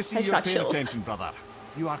 Glad to see I you're got paying chills. attention, brother.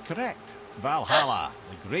 You are correct. Valhalla,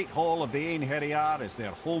 the great hall of the Einherjar, is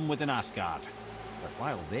their home within Asgard. But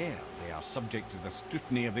while there, they are subject to the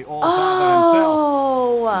scrutiny of the All-Father himself.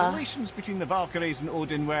 Oh! The relations between the Valkyries and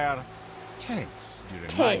Odin were tense during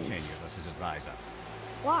my tenure as his advisor.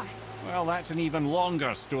 Why? Well, that's an even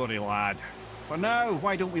longer story, lad. For now,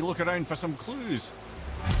 why don't we look around for some clues?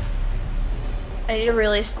 I need to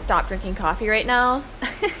really stop drinking coffee right now.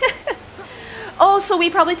 Oh, so we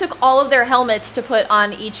probably took all of their helmets to put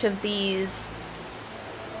on each of these.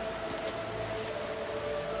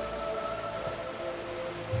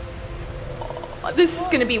 Oh, this is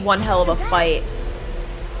gonna be one hell of a fight.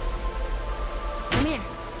 Come here.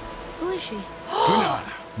 Who is she? Gunnar,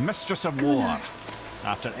 Mistress of War.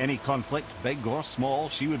 After any conflict, big or small,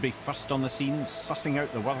 she would be first on the scene, sussing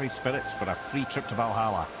out the worthy spirits for a free trip to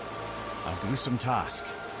Valhalla. A gruesome task,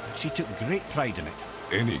 but she took great pride in it.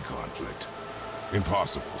 Any conflict.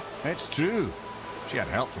 Impossible. It's true. She had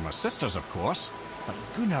help from her sisters, of course, but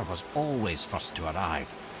Gunnar was always first to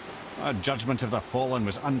arrive. Her judgment of the fallen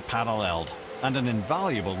was unparalleled, and an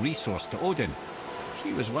invaluable resource to Odin.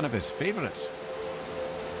 She was one of his favorites.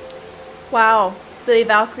 Wow, the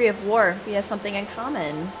Valkyrie of War. We have something in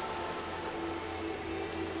common.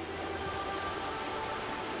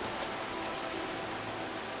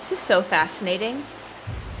 This is so fascinating.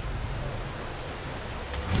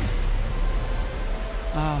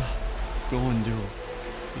 Ah, Gondul.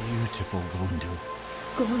 Beautiful Gondul.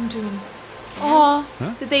 Gondul. Aw,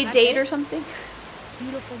 Huh? did they That's date it? or something?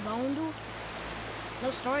 Beautiful Gondor?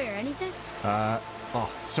 No story or anything? Oh,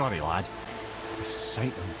 sorry, lad. The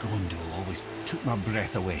sight of Gondul always took my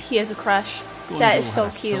breath away. He has a crush. Gondul That is had so a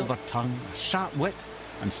cute. silver tongue, a sharp wit,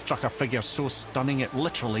 and struck a figure so stunning it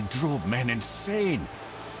literally drove men insane.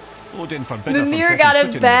 Odin forbid her from Mimir setting got foot it in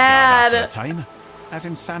Midgard bad. after a time, as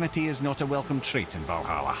insanity is not a welcome trait in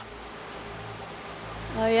Valhalla.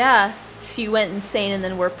 Oh yeah, she went insane and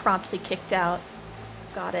then were promptly kicked out.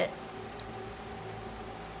 Got it.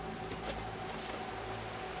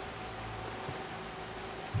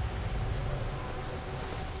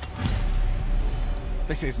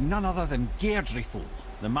 This is none other than Geirdriful,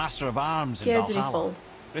 the master of arms in Valhalla, Geirdriful.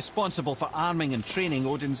 responsible for arming and training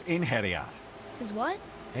Odin's Einherjar. Is what?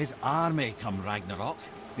 His army come Ragnarok.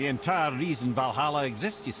 The entire reason Valhalla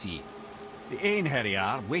exists, you see. The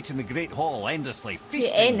Einherjar wait in the Great Hall endlessly,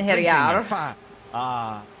 feasting, drinking, Einherjar.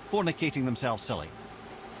 and fornicating themselves silly.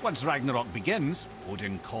 Once Ragnarok begins,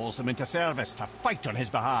 Odin calls them into service to fight on his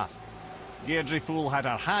behalf. Geirdriful had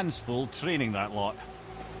her hands full training that lot.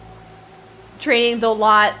 Training the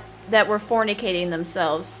lot that were fornicating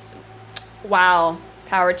themselves. Wow.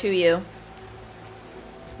 Power to you.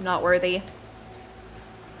 Not worthy.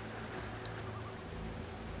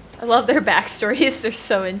 I love their backstories. They're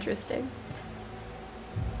so interesting.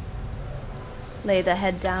 Lay the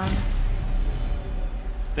head down.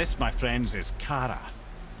 This, my friends, is Kara.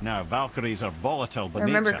 Now, Valkyries are volatile by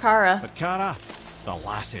Remember nature. Kara. But Kara, the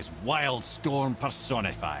lass is wild storm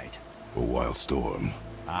personified. A wild storm.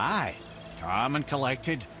 Aye, calm and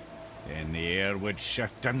collected. Then the air would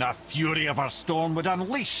shift and the fury of her storm would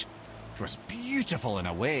unleash. It was beautiful in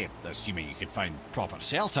a way, assuming you could find proper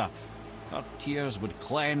shelter. Her tears would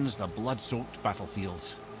cleanse the blood-soaked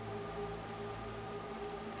battlefields.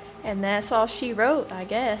 And that's all she wrote, I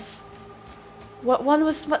guess. What one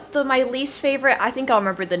was my least favorite? I think I'll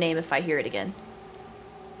remember the name if I hear it again.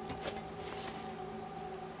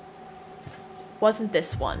 Wasn't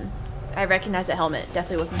this one. I recognize the helmet.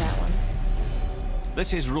 Definitely wasn't that one.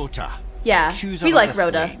 This is Rota. Yeah, Chooser we of like the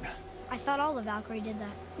Rhoda. slain. I thought all the Valkyrie did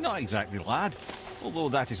that. Not exactly, lad. Although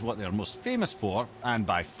that is what they're most famous for, and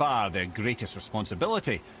by far their greatest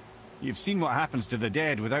responsibility. You've seen what happens to the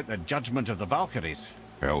dead without the judgment of the Valkyries.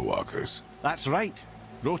 Hellwalkers. That's right.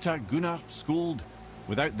 Rota, Gunnar, Skuld.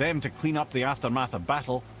 Without them to clean up the aftermath of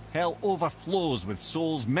battle, hell overflows with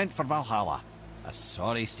souls meant for Valhalla. A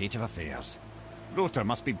sorry state of affairs. Rota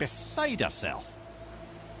must be beside herself.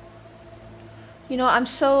 You know, I'm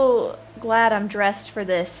so glad I'm dressed for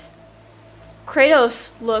this.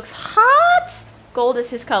 Kratos looks hot! Gold is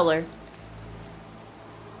his color.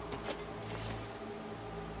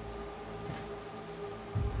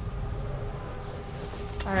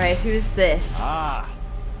 Alright, who's this? Ah,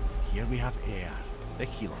 here we have Air, the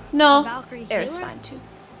healer. No, The Valkyrie Air's healer? fine too.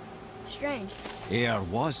 Strange. Air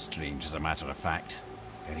was strange, as a matter of fact.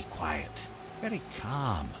 Very quiet, very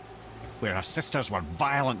calm. Where her sisters were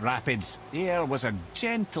violent rapids, Air was a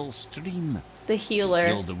gentle stream. The healer.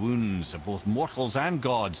 She healed the wounds of both mortals and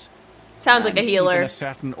gods. Sounds like a And healer. Even a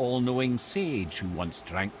certain all-knowing sage who once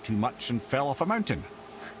drank too much and fell off a mountain.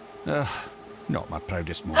 Not my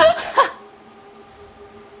proudest moment.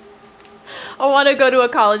 I want to go to a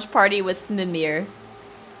college party with Mimir.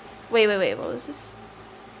 Wait, what was this?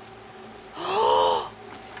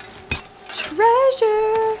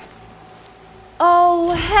 Treasure!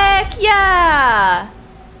 Oh, heck yeah!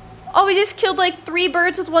 Oh, we just killed like 3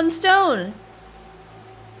 birds with 1 stone.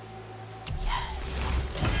 Yes.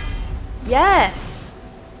 Yes!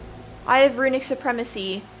 I have runic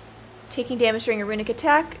supremacy. Taking damage during a runic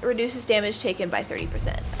attack reduces damage taken by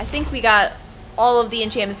 30%. I think we got all of the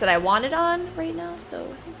enchantments that I wanted on right now, so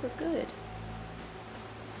I think we're good.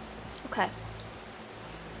 Okay.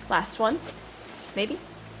 Last one. Maybe?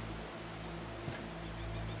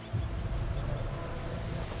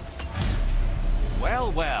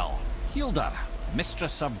 Well, well. Hilda,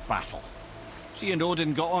 mistress of battle. She and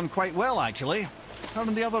Odin got on quite well, actually. Her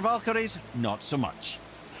and the other Valkyries, not so much.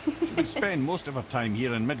 She would spend most of her time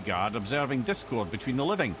here in Midgard observing discord between the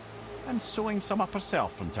living, and sewing some up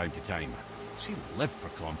herself from time to time. She lived for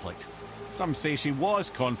conflict. Some say she was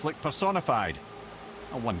conflict personified.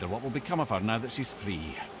 I wonder what will become of her now that she's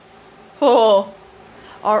free. Oh.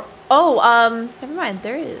 Never mind.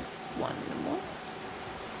 There is one more.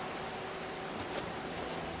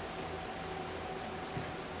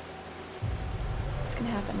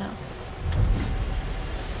 happen now?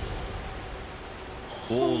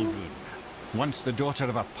 Allrun, once the daughter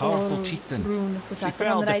of a powerful chieftain. Was She that the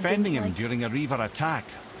fell one that I defending didn't him like? during a Reaver attack.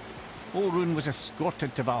 Allrun was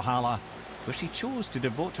escorted to Valhalla, where she chose to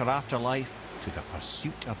devote her afterlife to the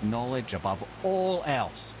pursuit of knowledge above all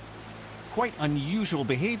else. Quite unusual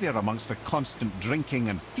behaviour amongst the constant drinking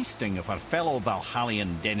and feasting of her fellow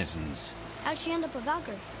Valhallian denizens. How'd she end up a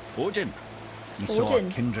Valkyrie? Odin. He saw a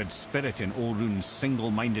Odin. kindred spirit in Allrun's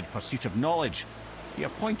single-minded pursuit of knowledge. He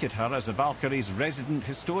appointed her as the Valkyrie's resident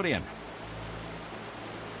historian.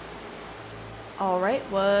 Alright,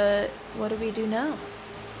 what do we do now?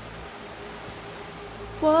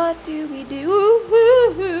 What do we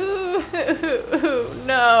do?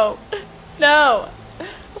 No. No.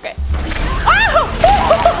 Okay.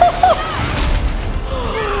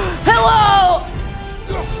 Hello!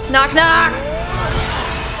 Knock knock!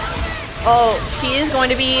 Oh, she is going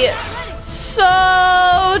to be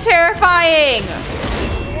so terrifying!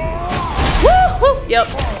 Woo! Yep.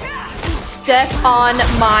 Step on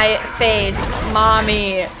my face,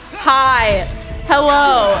 mommy. Hi.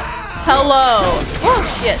 Hello. Hello. Oh,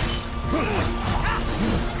 shit.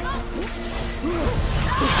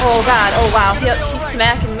 Oh, God. Oh, wow. Yep, she's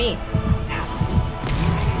smacking me.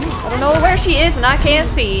 I don't know where she is and I can't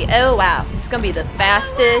see. Oh, wow. It's gonna be the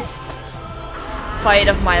fastest fight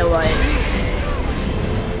of my life.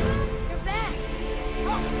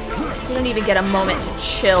 You don't even get a moment to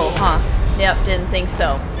chill, huh? Yep, didn't think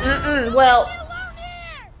so. Well,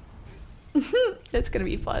 that's gonna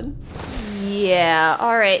be fun. Yeah,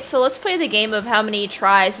 alright, so let's play the game of how many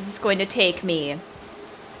tries is this going to take me.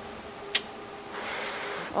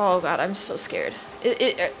 Oh god, I'm so scared.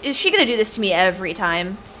 Is she gonna do this to me every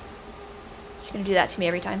time? She's gonna do that to me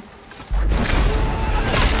every time.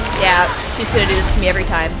 Yeah, she's gonna do this to me every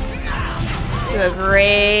time. Do a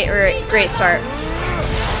great start.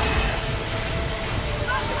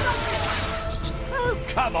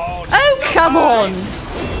 Come on! Oh, come on!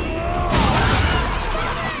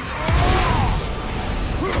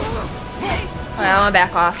 Alright, I wanna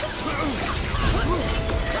back off.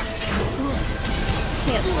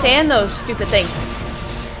 Can't stand those stupid things.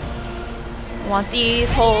 I want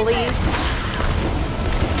these holies.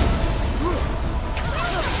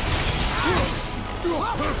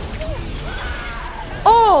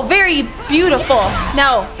 Oh, very beautiful.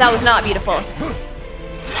 No, that was not beautiful.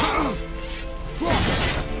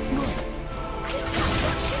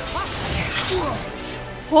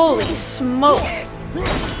 Holy smoke.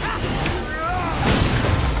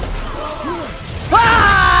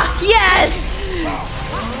 Ah! Yes!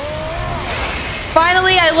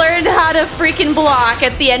 Finally, I learned how to freaking block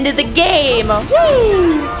at the end of the game.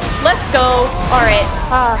 Woo! Let's go. Alright.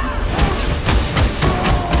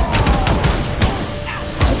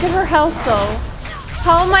 Look at her health, though.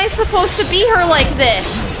 How am I supposed to beat her like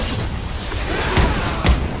this?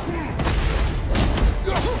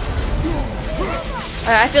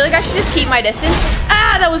 I feel like I should just keep my distance.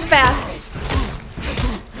 Ah, that was fast.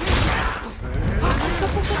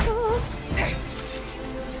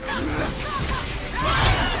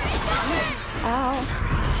 Ow.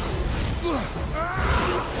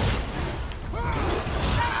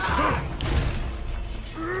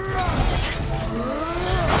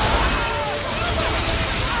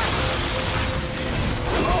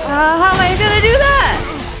 How am I gonna do that?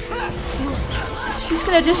 She's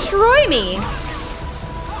gonna destroy me.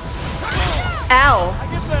 Ow.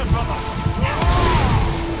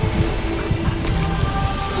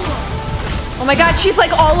 Oh my god, she's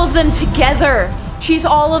like all of them together. She's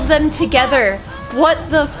all of them together. What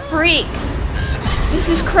the freak? This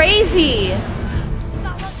is crazy.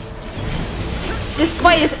 This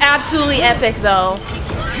fight is absolutely epic though.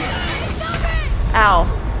 Ow.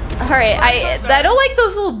 Alright, I don't like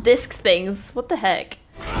those little disc things. What the heck?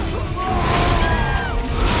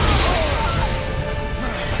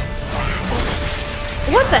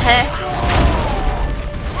 What the heck?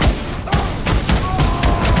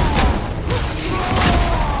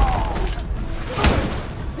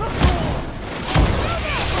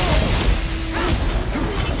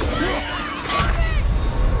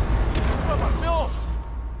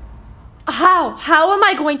 How am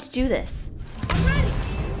I going to do this?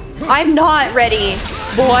 I'm not ready,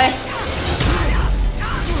 boy.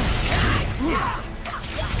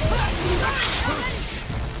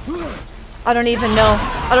 I don't even know.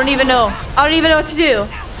 I don't even know. I don't even know what to do.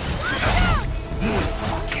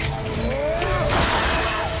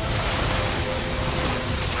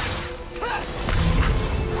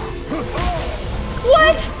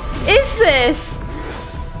 What is this?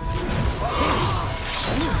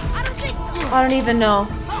 I don't even know.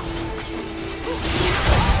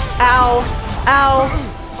 Ow. Ow.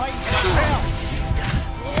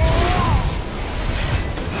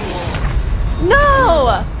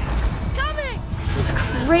 No! This is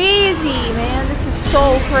crazy, man. This is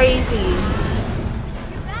so crazy.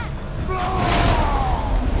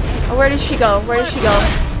 Oh, where did she go? Where did she go?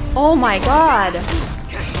 Oh my god.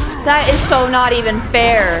 That is so not even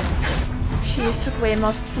fair. She just took away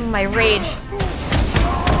some of my rage.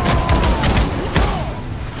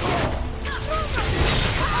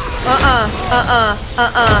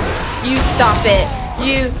 You stop it.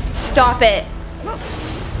 You stop it.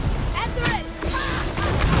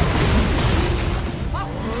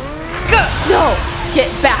 No! Get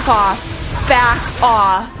back off. Back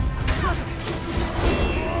off.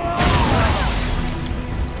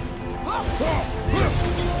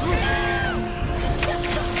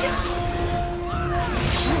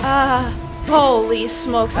 Holy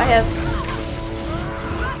smokes, I have...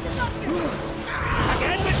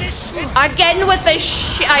 Again with this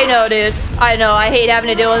shit. I know, dude. I know, I hate having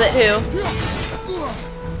to deal with it too.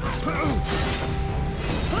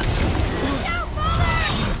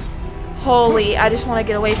 Holy, I just want to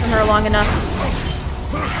get away from her long enough.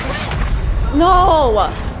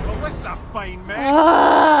 No!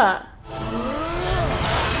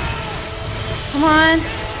 Come on.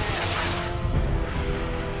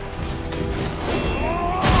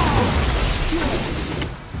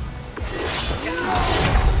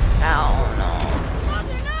 Oh no.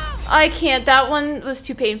 I can't. That one was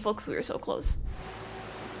too painful because we were so close.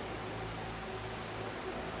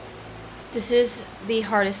 This is the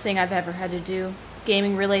hardest thing I've ever had to do.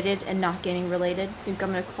 Gaming related and not gaming related. I think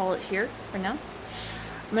I'm gonna call it here for now.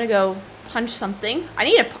 I'm gonna go punch something. I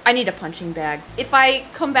need a punching bag. If I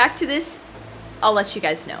come back to this, I'll let you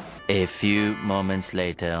guys know. A few moments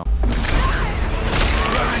later.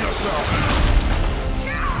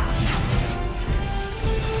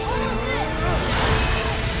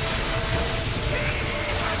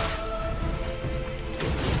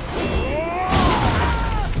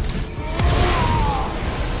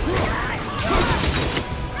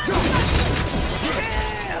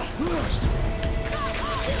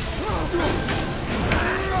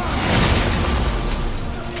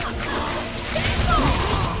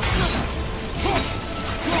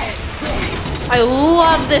 I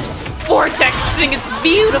love this vortex thing, it's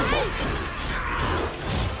beautiful.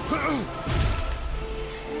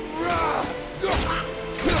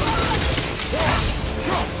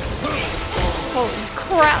 Holy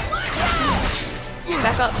crap.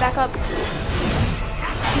 Back up, back up.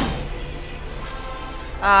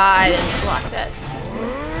 I didn't block that successfully.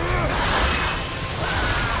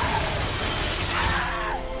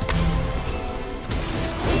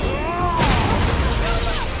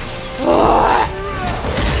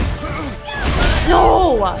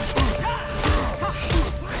 No!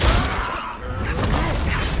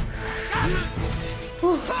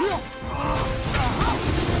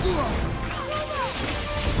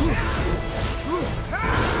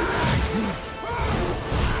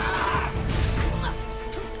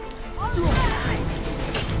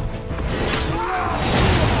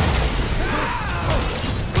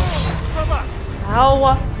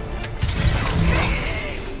 Ow!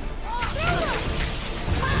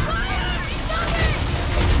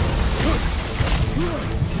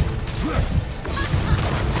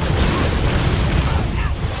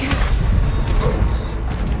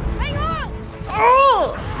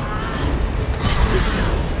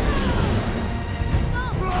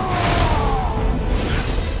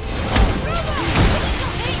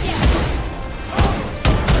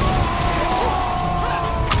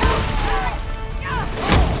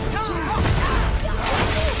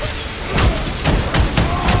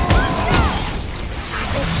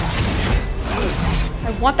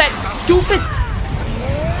 I want that stupid...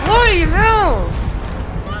 Bloody hell!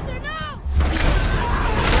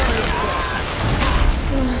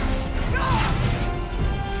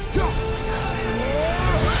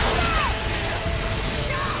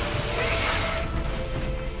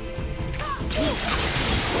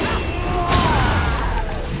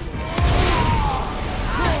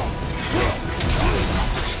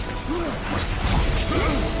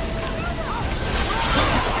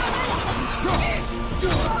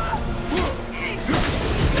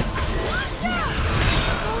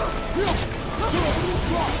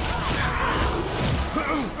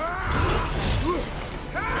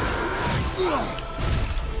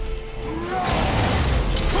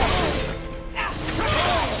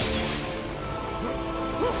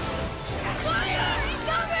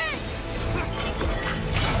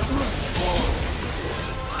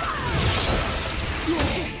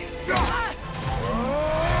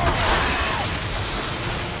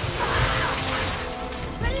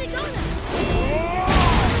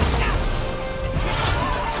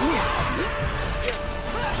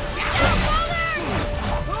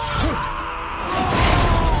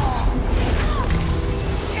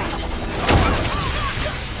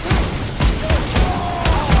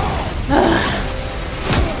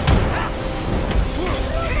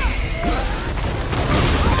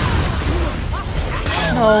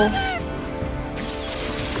 No.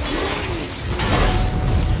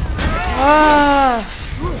 Ah.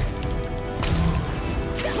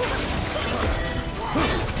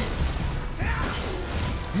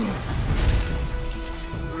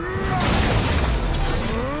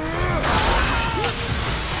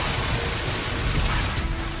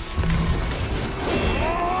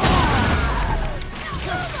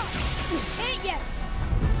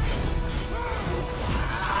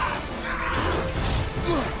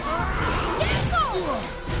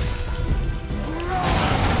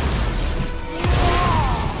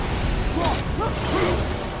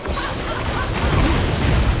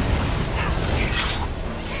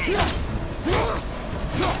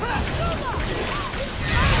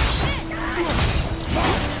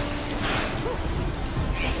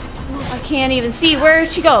 I can't even see. Where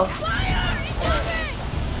did she go?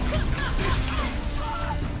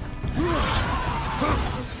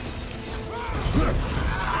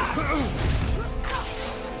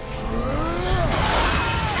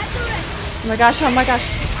 Oh my gosh, oh my gosh.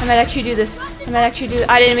 I might actually do this. I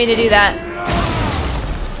didn't mean to do that.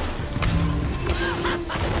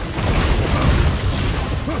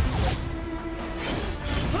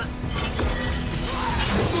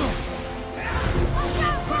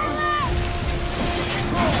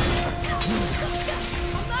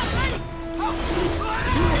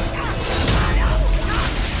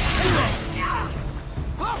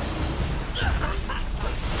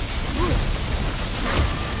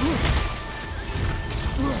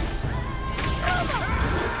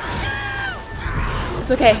 It's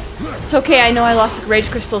okay. It's okay. I know I lost the rage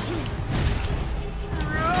crystals. Oh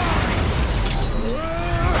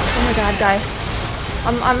my god, guys.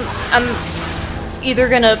 I'm either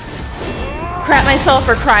gonna crap myself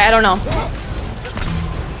or cry. I don't know.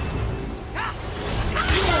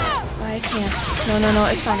 I can't. No.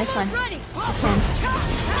 It's fine. It's fine. It's fine.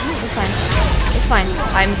 It's fine. It's fine.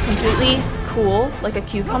 I'm completely cool, like a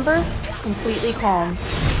cucumber. Completely calm.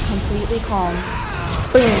 Completely calm.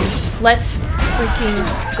 Boom. Let's freaking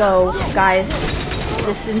go, guys.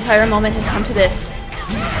 This entire moment has come to this.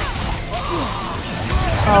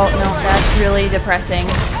 Oh, no, that's really depressing.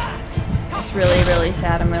 It's really, really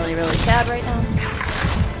sad. I'm really, really sad right now.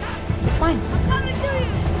 It's fine. I'm coming to you.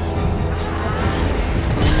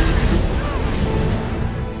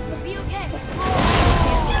 We'll be okay.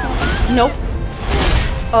 Nope.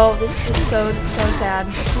 Oh, this is so sad.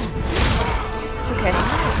 It's okay.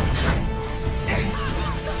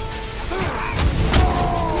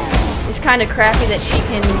 It's kind of crappy that she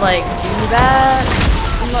can, like, do that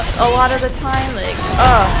a lot of the time. Like,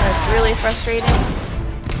 oh, that's really frustrating.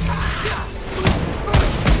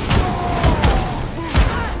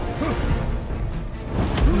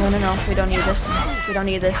 No. We don't need this. We don't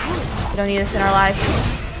need this. We don't need this in our lives.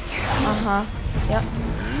 Uh-huh. Yep.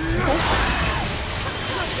 Okay.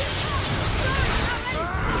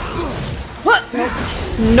 What?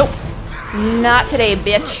 Nope. Not today,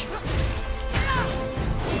 bitch.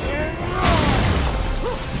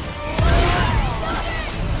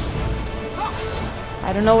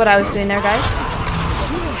 I don't know what I was doing there, guys.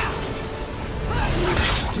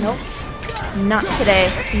 Nope. Not today.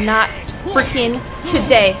 Not freaking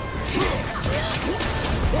today.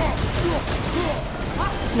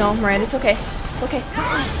 No, Miranda, it's okay. It's okay.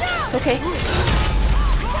 It's okay.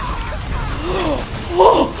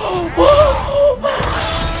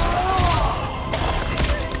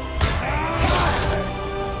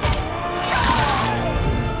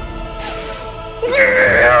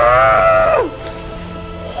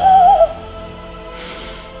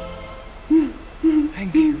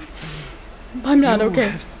 Thank you, friends. I'm not okay.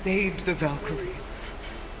 You have saved the Valkyries.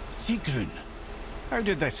 SIGRUN, how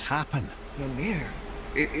did this happen? Mimir,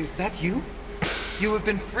 is that you? You have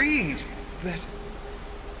been freed, but...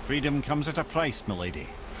 Freedom comes at a price, milady.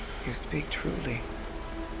 You speak truly.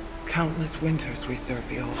 Countless winters we serve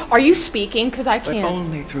the alll. Are you speaking? Because I But can't.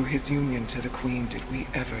 only through his union to the Queen did we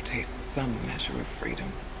ever taste some measure of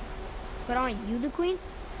freedom. But aren't you the queen?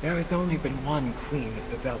 There has only been one Queen of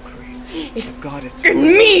the Valkyries. It's the goddess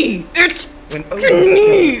me! It's When Odin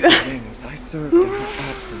sent the rings, I served in her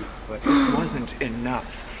absence, but it wasn't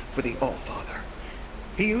enough for the Allfather.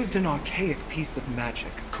 He used an archaic piece of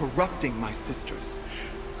magic, corrupting my sisters.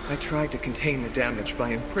 I tried to contain the damage by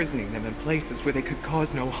imprisoning them in places where they could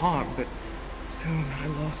cause no harm, but soon I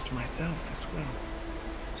lost myself as well.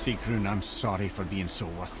 SIGRUN, I'm sorry for being so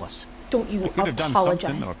worthless. Don't you You could have done apologize.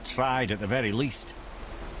 something, or tried at the very least.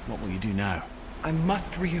 What will you do now? I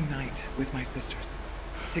must reunite with my sisters.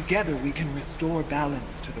 Together we can restore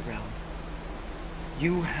balance to the realms.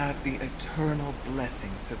 You have the eternal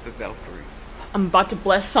blessings of the Valkyries. I'm about to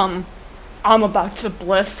bless some. I'm about to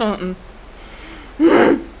bless something.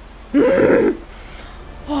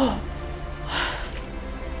 Oh.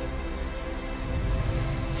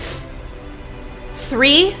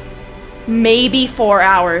 3, maybe 4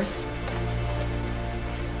 hours.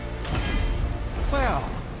 Well,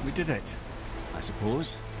 we did it, I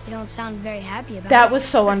suppose. You don't sound very happy about it. That was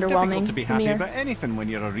so It's underwhelming. difficult to be happy Amir. about anything when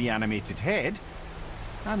you're a reanimated head.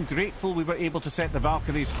 I'm grateful we were able to set the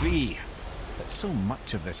Valkyries free. But so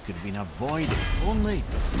much of this could have been avoided, if only...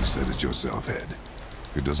 You said it yourself, Ed.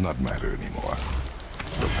 It does not matter anymore.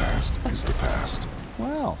 The past is the past.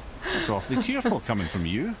 Well, that's awfully cheerful coming from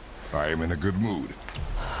you. I am in a good mood.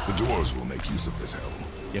 The dwarves will make use of this helm.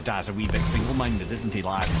 Your dad's a wee bit single-minded, isn't he,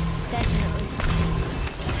 lad? Definitely.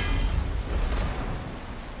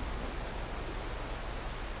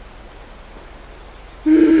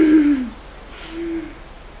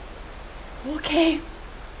 Okay.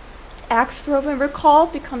 Axe throw and recall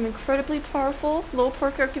become incredibly powerful. Low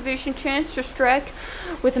perk activation chance to strike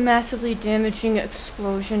with a massively damaging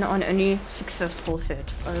explosion on any successful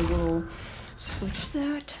hit. I will switch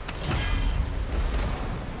that.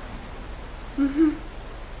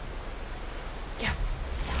 Yep.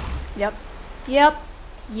 Yep. Yep.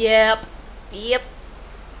 Yep. Yep.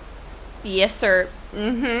 Yes, sir.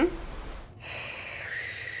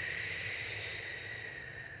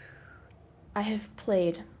 I have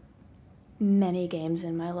played many games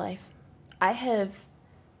in my life. I have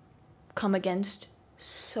come against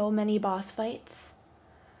so many boss fights.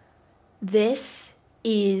 This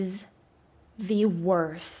is the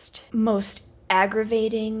worst, most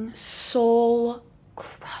aggravating,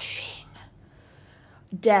 soul-crushing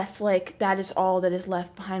death. Like, that is all that is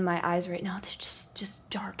left behind my eyes right now. There's just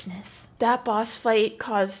darkness. That boss fight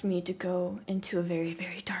caused me to go into a very,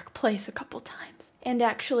 very dark place a couple times. And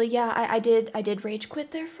actually, yeah, I did rage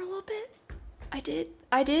quit there for a little bit. I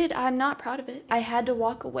did. I'm not proud of it. I had to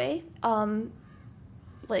walk away,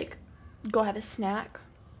 like, go have a snack,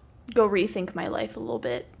 go rethink my life a little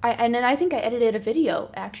bit. And then I think I edited a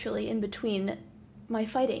video, actually, in between my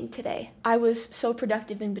fighting today. I was so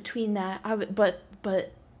productive in between that, but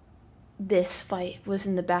this fight was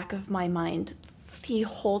in the back of my mind the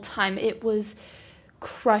whole time. It was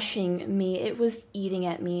crushing me. It was eating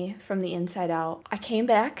at me from the inside out. I came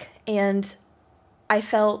back and I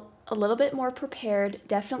felt a little bit more prepared.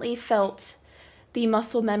 Definitely felt the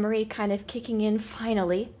muscle memory kind of kicking in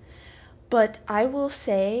finally. But I will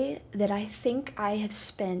say that I think I have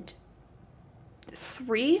spent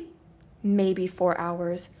 3, maybe 4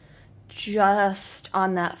 hours just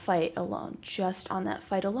on that fight alone.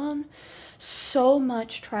 So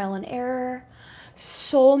much trial and error,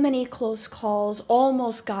 so many close calls,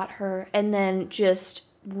 almost got her, and then just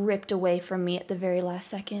ripped away from me at the very last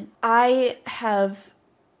second. I have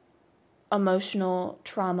emotional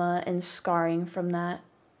trauma and scarring from that.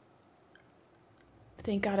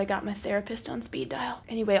 Thank God I got my therapist on speed dial.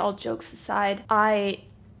 Anyway, all jokes aside, I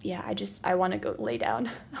want to go lay down.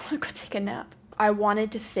 I want to go take a nap. I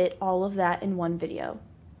wanted to fit all of that in one video.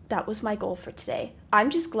 That was my goal for today. I'm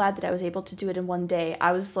just glad that I was able to do it in one day.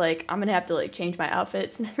 I was like, I'm gonna have to like change my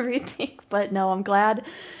outfits and everything, but no, I'm glad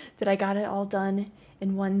that I got it all done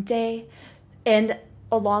in one day. And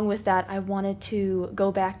along with that, I wanted to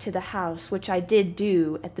go back to the house, which I did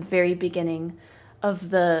do at the very beginning of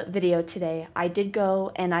the video today. I did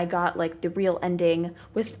go and I got like the real ending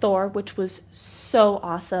with Thor, which was so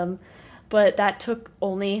awesome. But that took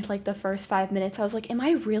only like the first 5 minutes. I was like, am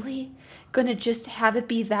I really gonna just have it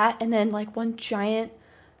be that and then like one giant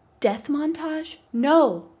death montage?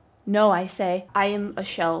 No, I say. I am a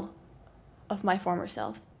shell of my former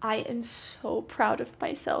self. I am so proud of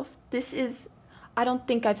myself. I don't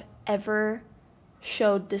think I've ever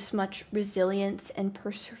showed this much resilience and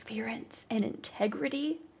perseverance and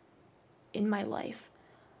integrity in my life.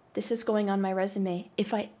 This is going on my resume.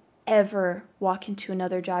 If I ever walk into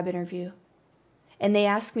another job interview and they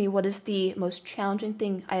ask me what is the most challenging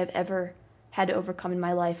thing I have ever had to overcome in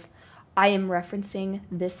my life, I am referencing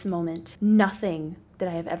this moment. Nothing that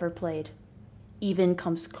I have ever played even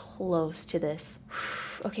comes close to this.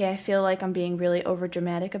 Okay, I feel like I'm being really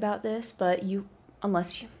overdramatic about this, but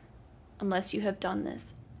unless you have done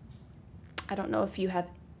this, I don't know if you have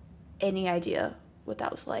any idea what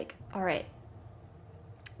that was like. All right.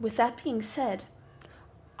 With that being said,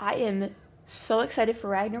 I am so excited for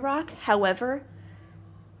Ragnarok. However,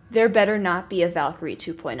 there better not be a Valkyrie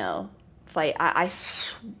 2.0 fight. I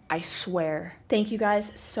swear. Thank you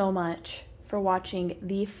guys so much for watching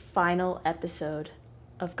the final episode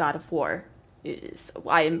of God of War.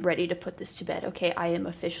 I am ready to put this to bed, okay? I am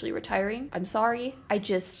officially retiring. I'm sorry.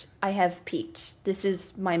 I have peaked. This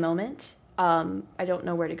is my moment. I don't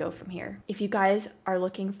know where to go from here. If you guys are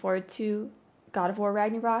looking forward to God of War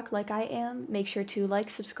Ragnarok like I am, make sure to like,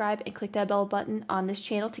 subscribe, and click that bell button on this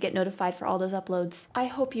channel to get notified for all those uploads. I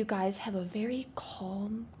hope you guys have a very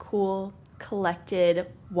calm, cool, collected,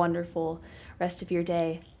 wonderful rest of your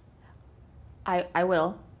day. I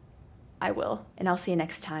will. And I'll see you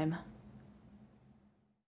next time.